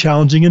difficult and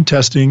challenging and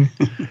testing,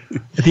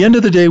 at the end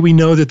of the day, we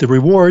know that the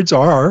rewards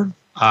are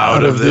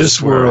out of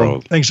this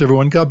world. Thanks,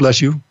 everyone. God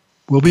bless you.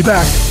 We'll be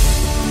back.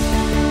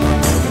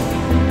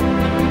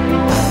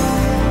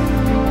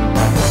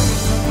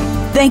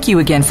 Thank you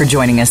again for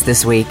joining us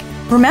this week.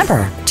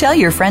 Remember, tell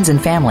your friends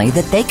and family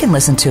that they can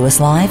listen to us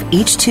live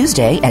each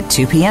Tuesday at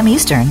 2 p.m.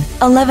 Eastern,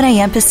 11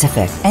 a.m.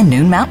 Pacific, and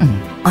noon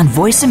Mountain on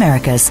Voice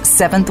America's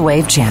 7th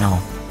Wave channel.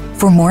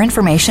 For more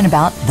information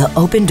about The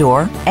Open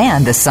Door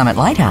and the Summit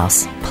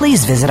Lighthouse,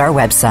 please visit our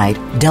website,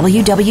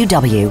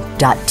 www.tsl.org.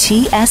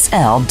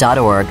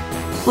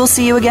 We'll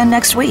see you again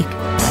next week.